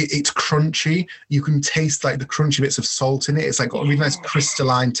it's crunchy. You can taste like the crunchy bits of salt in it. It's like got a really nice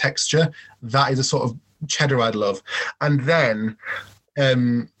crystalline texture. That is a sort of cheddar I'd love. And then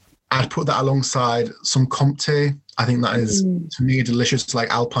I'd put that alongside some Comté. I think that is to me delicious, like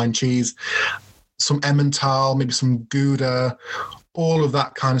Alpine cheese. Some Emmental, maybe some Gouda, all of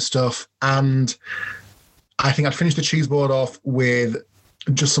that kind of stuff. And I think I'd finish the cheese board off with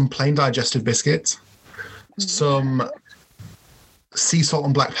just some plain digestive biscuits, some sea salt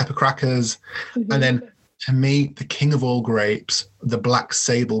and black pepper crackers, and then, to me, the king of all grapes, the black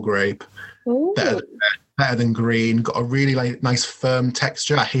sable grape. Better than green, got a really nice firm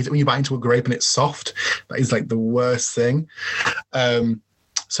texture. I hate it when you bite into a grape and it's soft. That is like the worst thing.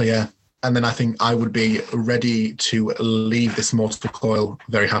 So yeah. And then I think I would be ready to leave this mortal coil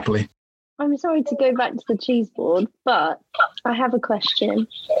very happily. I'm sorry to go back to the cheese board, but I have a question.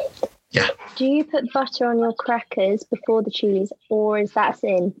 Yeah. Do you put butter on your crackers before the cheese, or is that a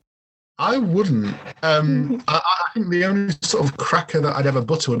sin? I wouldn't. I think the only sort of cracker that I'd ever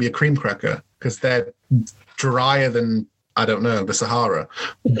butter would be a cream cracker because they're drier than, I don't know, the Sahara.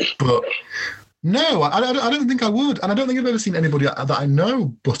 But no, I don't think I would. And I don't think I've ever seen anybody that I know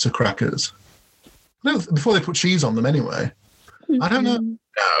butter crackers. No, before they put cheese on them anyway. I don't know.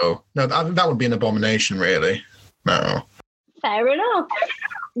 No, that would be an abomination, really. No. Fair enough.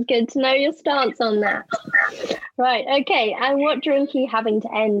 Good to know your stance on that. Right, okay. And what drink are you having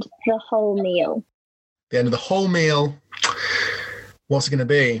to end the whole meal? The end of the whole meal, what's it going to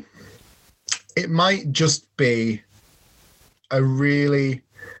be? It might just be a really...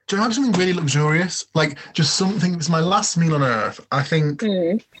 Do you have something really luxurious? Like just something... It's my last meal on earth. I think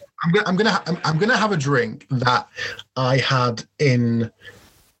I'm gonna have a drink that I had in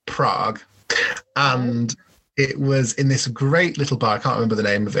Prague, and it was in this great little bar. I can't remember the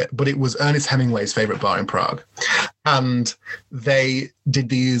name of it, but it was Ernest Hemingway's favorite bar in Prague. And they did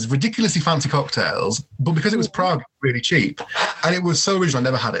these ridiculously fancy cocktails, but because it was Prague, really cheap. And it was so original, I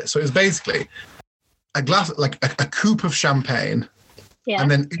never had it. So it was basically a glass, like a coupe of champagne. Yeah. And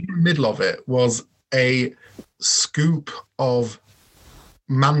then in the middle of it was a scoop of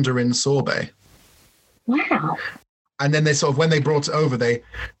Mandarin sorbet. Wow. And then they sort of, when they brought it over, they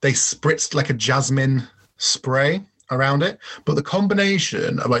spritzed like a jasmine spray around it. But the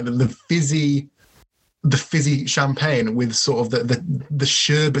combination of like the fizzy champagne with sort of the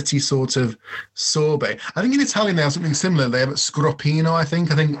sherbety sort of sorbet. I think in Italian they have something similar. They have scroppino, I think.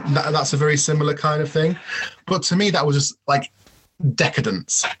 That's a very similar kind of thing. But to me, that was just like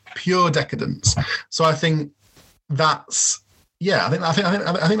decadence, pure decadence. So I think that's... Yeah, I think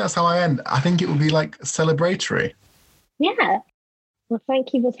that's how I end. I think it would be like celebratory. Yeah. Well,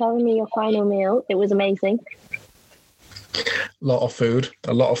 thank you for telling me your final meal. It was amazing. A lot of food,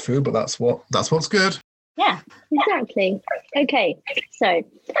 but that's what's good. Yeah, exactly. Okay, so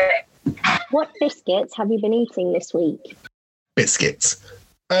what biscuits have you been eating this week? Biscuits.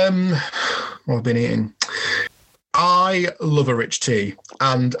 What I've been eating. I love a rich tea,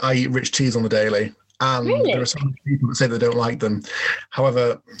 and I eat rich teas on the daily. And really? There are some people that say they don't like them.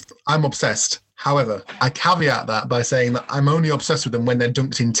 However, I'm obsessed. However, I caveat that by saying that I'm only obsessed with them when they're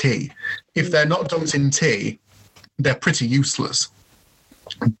dunked in tea. If they're not dunked in tea, they're pretty useless.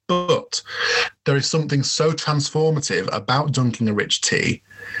 But there is something so transformative about dunking a rich tea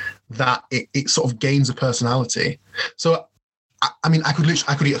that it sort of gains a personality. So, I mean, I could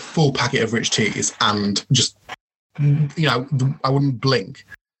eat a full packet of rich teas and just, I wouldn't blink.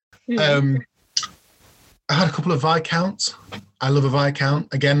 I had a couple of Viscounts. I love a Viscount.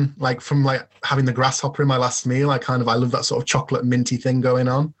 Again, like from like having the grasshopper in my last meal, I love that sort of chocolate minty thing going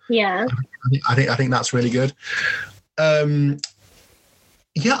on. Yeah. I think that's really good. I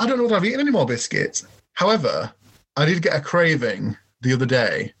don't know if I've eaten any more biscuits. However, I did get a craving the other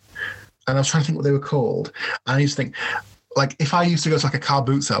day, and I was trying to think what they were called. And I used to think, like, if I used to go to like a car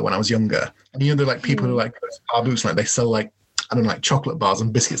boot sale when I was younger, and they're like people who like go to car boots, like they sell like, I don't know, like chocolate bars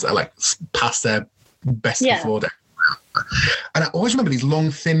and biscuits that are like past their best before day. And I always remember these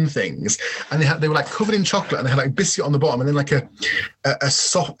long thin things, and they were like covered in chocolate, and they had like biscuit on the bottom, and then like a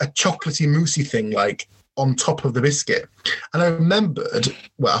soft, a chocolatey moussey thing like on top of the biscuit. And I remembered,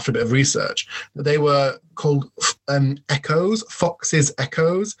 well, after a bit of research, that they were called Echoes, Fox's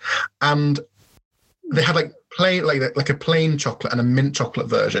Echoes, and they had like plain, like a plain chocolate and a mint chocolate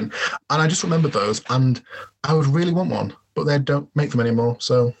version. And I just remember those, and I would really want one, but they don't make them anymore,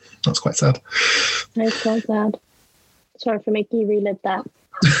 so that's quite sad. That's so sad. Sorry for making you relive that.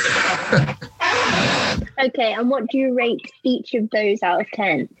 Okay, and what do you rate each of those out of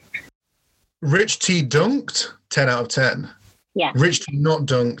 10? Rich tea dunked, 10 out of 10. Yeah. Rich tea not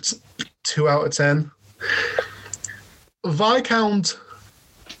dunked, 2 out of 10. Viscount,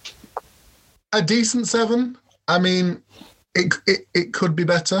 a decent 7. I mean, it could be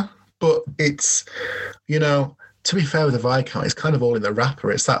better, but it's, to be fair with the Viscount, it's kind of all in the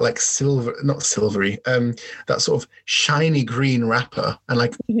wrapper. It's that like silver, not silvery, that sort of shiny green wrapper, and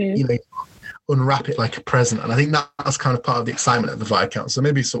like, unwrap it like a present. And I think that's kind of part of the excitement of the Viscount. So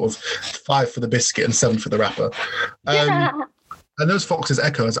maybe sort of 5 for the biscuit and 7 for the wrapper. And those Fox's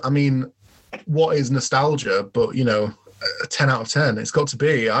Echoes, I mean, what is nostalgia, but, a 10 out of 10. It's got to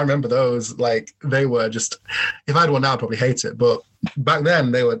be. I remember those, like, they were just, if I had one now, I'd probably hate it. But back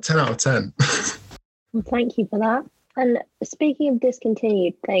then, they were 10 out of 10. Well, thank you for that. And speaking of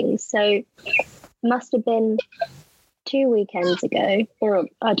discontinued things, so must have been 2 weekends ago, or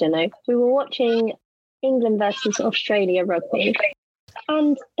I don't know, we were watching England versus Australia rugby,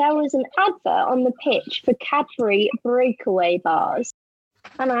 And there was an advert on the pitch for Cadbury breakaway bars.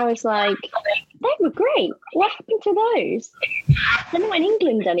 And I was like, they were great. What happened to those? They're not in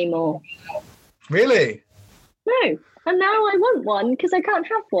England anymore. Really? No. And now I want one because I can't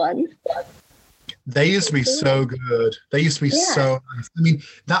have one. They used to be so good. They used to be so nice. I mean,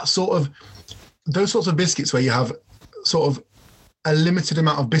 those sorts of biscuits where you have sort of a limited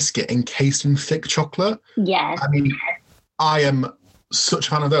amount of biscuit encased in thick chocolate. Yeah. I mean, I am such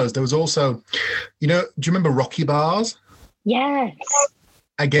a fan of those. There was also, do you remember Rocky Bars? Yes.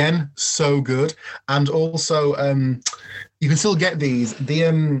 Again, so good. And also, you can still get these.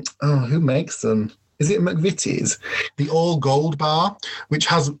 Who makes them? Is it McVitie's? The all gold bar, which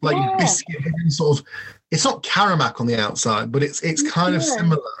has biscuit sort of. It's not Caramac on the outside, but it's kind of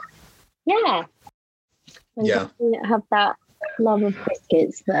similar. Yeah. I have that love of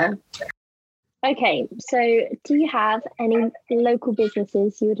biscuits there. Okay, so do you have any local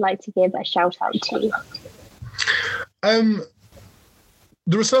businesses you would like to give a shout out to?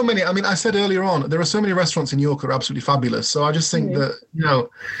 There are so many. I mean, I said earlier on, there are so many restaurants in York that are absolutely fabulous. So I just think that,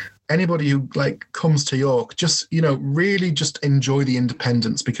 anybody who comes to York, just, really just enjoy the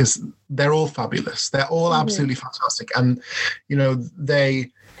independence because they're all fabulous. They're all absolutely fantastic. And,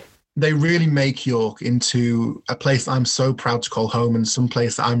 they really make York into a place I'm so proud to call home and some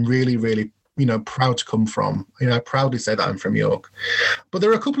place that I'm really, really, proud to come from. I proudly say that I'm from York. But there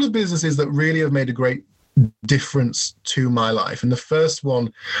are a couple of businesses that really have made a great difference to my life. And the first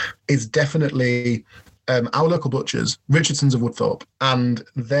one is definitely our local butchers, Richardson's of Woodthorpe, and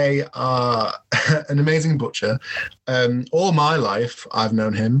they are an amazing butcher. All my life, I've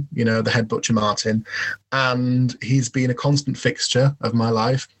known him, the head butcher, Martin, and he's been a constant fixture of my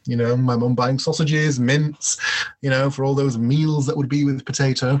life. My mum buying sausages, mince, for all those meals that would be with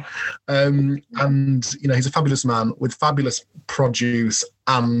potato. And, he's a fabulous man with fabulous produce,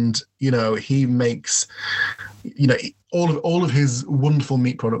 and, he makes, all of his wonderful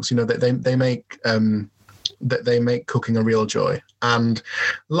meat products, they make cooking a real joy. And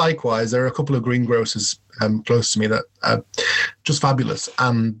likewise, there are a couple of greengrocers close to me that are just fabulous,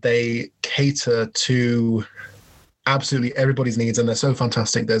 and they cater to absolutely everybody's needs, and they're so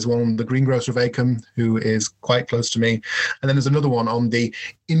fantastic. There's one, the Greengrocer of Acomb, who is quite close to me, and then there's another one on the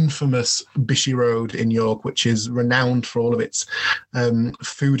infamous Bishy Road in York, which is renowned for all of its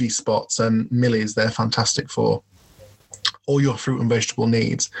foodie spots, and Millie's. They're fantastic for all your fruit and vegetable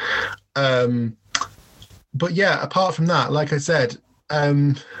needs. But yeah, apart from that, like I said,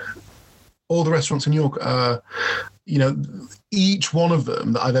 all the restaurants in York are, each one of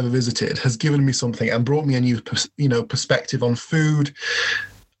them that I've ever visited has given me something and brought me a new, perspective on food,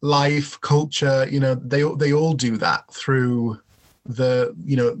 life, culture. They all do that through the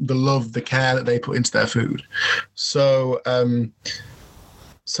love, the care that they put into their food. So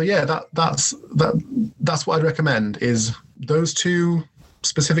yeah, that's what I'd recommend, is those two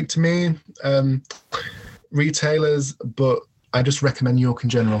specific to me. Retailers, but I just recommend York in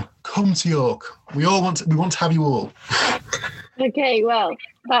general. Come to York. We want to have you all. Okay, well,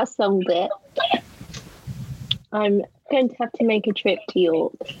 that summed it. I'm going to have to make a trip to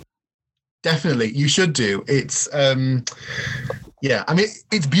York. Definitely, you should do. It's I mean,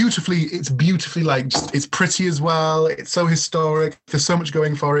 it's beautifully it's pretty as well. It's so historic. There's so much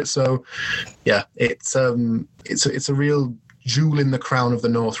going for it. So yeah, it's a real jewel in the crown of the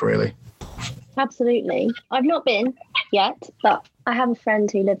North, really. Absolutely. I've not been yet, but I have a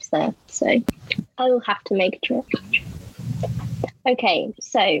friend who lives there, so I will have to make a trip. Okay,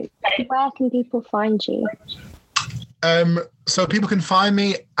 so where can people find you? So people can find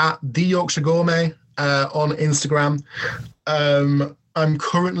me at The Yorkshire Gourmet on Instagram. I'm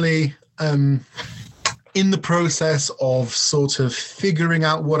currently in the process of sort of figuring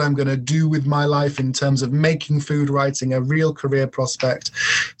out what I'm going to do with my life in terms of making food writing a real career prospect.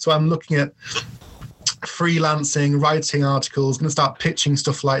 So I'm looking at freelancing, writing articles, going to start pitching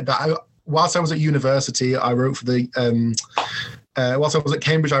stuff like that. Whilst I was at university, I wrote for the whilst I was at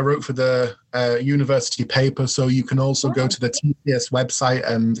Cambridge, I wrote for the university paper. So you can also go to the TCS website,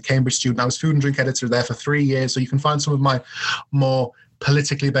 and the Cambridge Student. I was food and drink editor there for 3 years. So you can find some of my more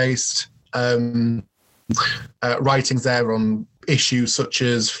politically based writings there on issues such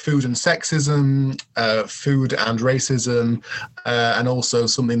as food and sexism, food and racism, and also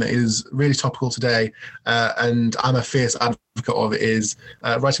something that is really topical today, and I'm a fierce advocate of, it is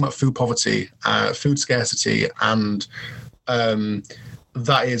writing about food poverty, food scarcity, and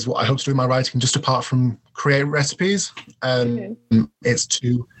that is what I hope to do in my writing, just apart from create recipes. It's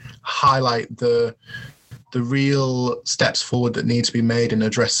to highlight the real steps forward that need to be made in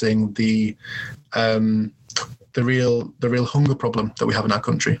addressing the the real hunger problem that we have in our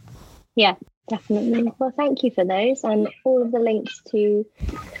country. Yeah, definitely. Well, thank you for those, and all of the links to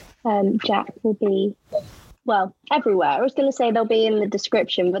Jack will be, well, everywhere. I was going to say they'll be in the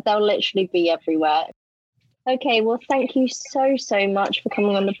description, but they'll literally be everywhere. Okay, well, thank you so much for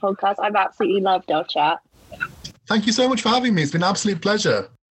coming on the podcast. I've absolutely loved our chat. Thank you so much for having me. It's been an absolute pleasure.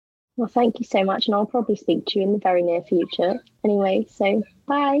 Well, thank you so much, and I'll probably speak to you in the very near future. Anyway, so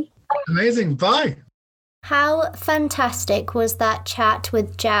bye. Amazing. Bye. How fantastic was that chat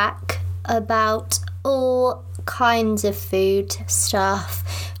with Jack about all kinds of food stuff,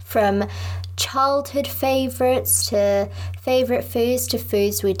 from childhood favourites to favourite foods to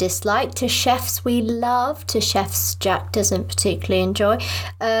foods we dislike to chefs we love to chefs Jack doesn't particularly enjoy,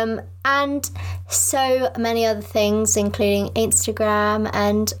 and so many other things, including Instagram.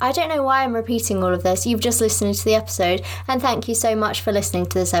 And I don't know why I'm repeating all of this. You've just listened to the episode, and thank you so much for listening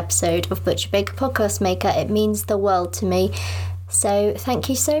to this episode of Butcher Baker Podcast Maker. It means the world to me, so thank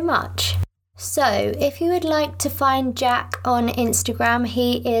you so much. So, if you would like to find Jack on Instagram,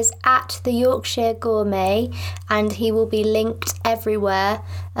 he is at the Yorkshire Gourmet, and he will be linked everywhere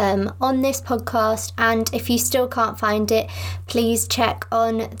on this podcast. And if you still can't find it, please check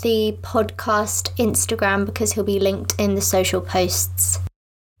on the podcast Instagram, because he'll be linked in the social posts.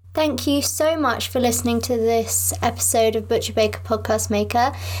 Thank you so much for listening to this episode of Butcher Baker Podcast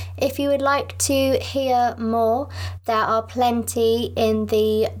Maker. If you would like to hear more, there are plenty in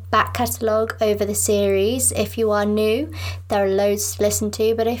the back catalogue over the series. If you are new, there are loads to listen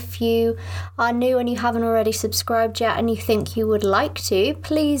to. But if you are new and you haven't already subscribed yet and you think you would like to,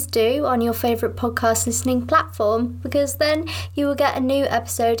 please do on your favourite podcast listening platform, because then you will get a new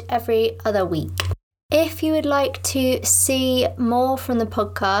episode every other week. If you would like to see more from the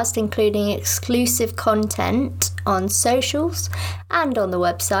podcast, including exclusive content on socials and on the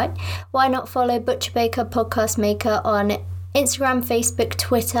website, why not follow Butcher Baker Podcast Maker on Instagram, Facebook,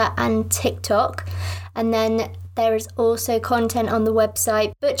 Twitter and TikTok. And then there is also content on the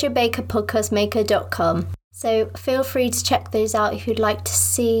website butcherbakerpodcastmaker.com. So feel free to check those out if you'd like to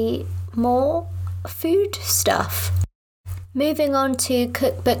see more food stuff. Moving on to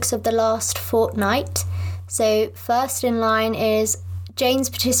cookbooks of the last fortnight. So first in line is Jane's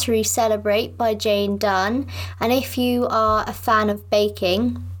Patisserie Celebrate by Jane Dunn. And if you are a fan of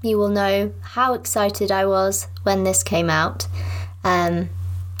baking, you will know how excited I was when this came out. And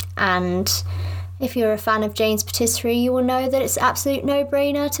if you're a fan of Jane's Patisserie, you will know that it's an absolute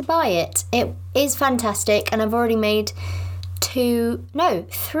no-brainer to buy it. It is fantastic, and I've already made 3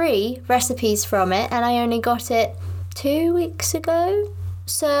 recipes from it, and I only got it 2 weeks ago,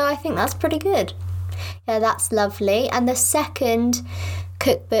 so I think that's pretty good. Yeah, that's lovely. And the second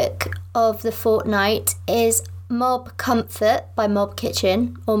cookbook of the fortnight is Mob Comfort by Mob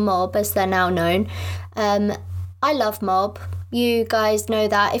Kitchen, or Mob as they're now known. I love Mob. You guys know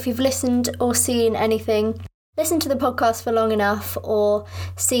that. If you've listened or seen anything, listened to the podcast for long enough, or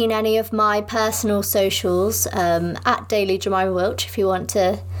seen any of my personal socials, at Daily Jemima Welch, if you want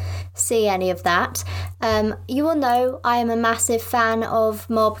to see any of that, you will know I am a massive fan of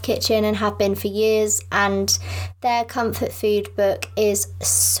Mob Kitchen and have been for years, and their comfort food book is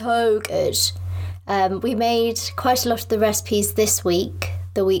so good. We made quite a lot of the recipes this week,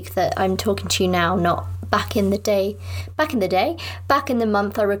 the week that I'm talking to you now, not back in the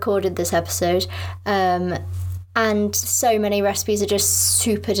month I recorded this episode. And so many recipes are just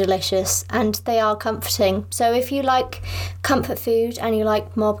super delicious, and they are comforting. So if you like comfort food and you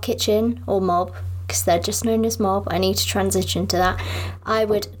like Mob Kitchen, or Mob, because they're just known as Mob, I need to transition to that, I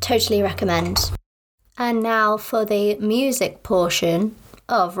would totally recommend. And now for the music portion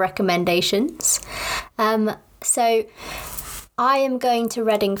of recommendations. So I am going to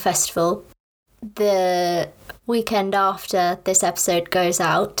Reading Festival the weekend after this episode goes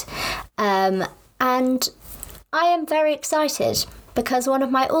out, and I am very excited because one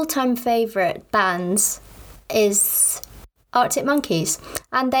of my all-time favourite bands is Arctic Monkeys,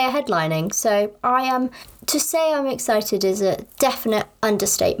 and they are headlining. So to say I'm excited is a definite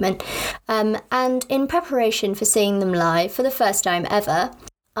understatement. And in preparation for seeing them live for the first time ever,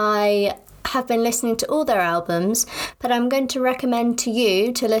 I have been listening to all their albums, but I'm going to recommend to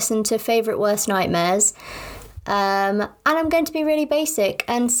you to listen to Favourite Worst Nightmares. And I'm going to be really basic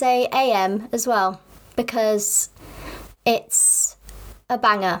and say AM as well, because it's a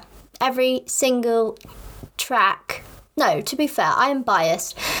banger. Every single track. No, to be fair, I am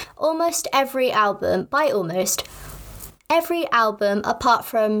biased. Almost every album apart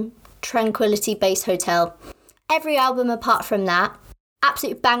from Tranquility Base Hotel, every album apart from that,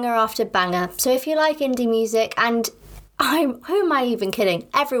 absolute banger after banger. So if you like indie music, and who am I even kidding?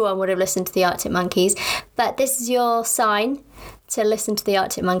 Everyone would have listened to the Arctic Monkeys, but this is your sign to listen to the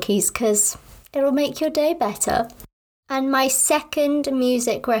Arctic Monkeys because it'll make your day better. And my second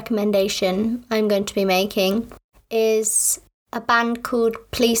music recommendation I'm going to be making is a band called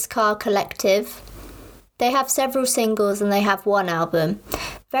Police Car Collective. They have several singles and they have one album.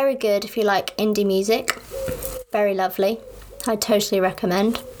 Very good if you like indie music. Very lovely. I totally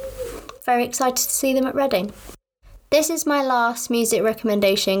recommend. Very excited to see them at Reading. This is my last music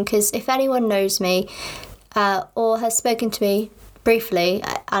recommendation because if anyone knows me or has spoken to me briefly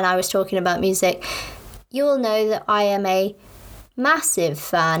and I was talking about music, you'll know that I am a massive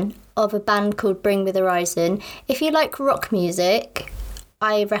fan of a band called Bring Me the Horizon. If you like rock music,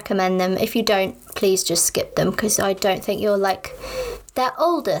 I recommend them. If you don't, please just skip them because I don't think you'll like their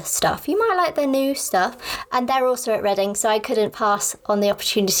older stuff. You might like their new stuff. And they're also at Reading, so I couldn't pass on the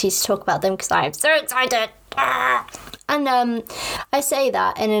opportunity to talk about them because I am so excited. And I say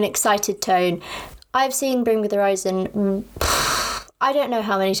that in an excited tone. I've seen Bring Me the Horizon, I don't know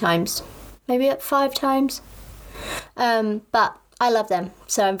how many times. Maybe 5 times. But I love them,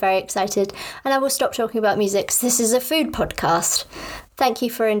 so I'm very excited. And I will stop talking about music because this is a food podcast. Thank you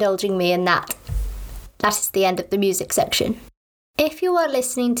for indulging me in that. That is the end of the music section. If you are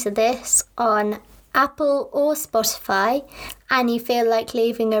listening to this on Apple or Spotify and you feel like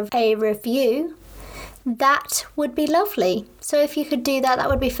leaving a review, that would be lovely. So if you could do that, that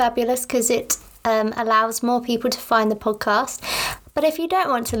would be fabulous because it allows more people to find the podcast. But if you don't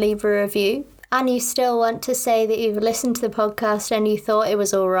want to leave a review and you still want to say that you've listened to the podcast and you thought it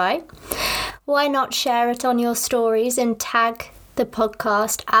was all right, why not share it on your stories and tag the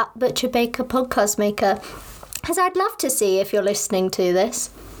podcast at Butcher Baker Podcast Maker? Because I'd love to see if you're listening to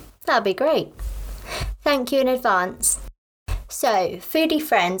this. That'd be great. Thank you in advance. So, foodie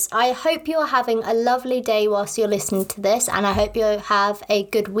friends, I hope you're having a lovely day whilst you're listening to this, and I hope you have a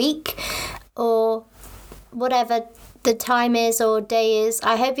good week or whatever the time is or day is.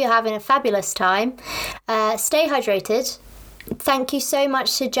 I hope you're having a fabulous time. Stay hydrated. Thank you so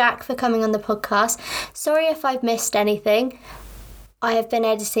much to Jack for coming on the podcast. Sorry if I've missed anything. I have been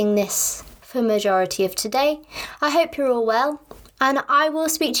editing this for majority of today. I hope you're all well, and I will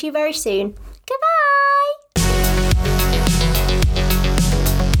speak to you very soon. Goodbye!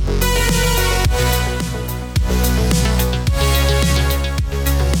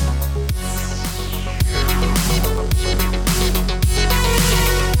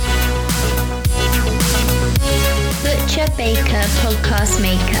 Butcher Baker Podcast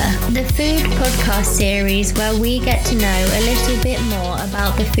Maker, the food podcast series where we get to know a little bit more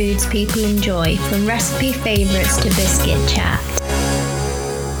about the foods people enjoy, from recipe favourites to biscuit chat.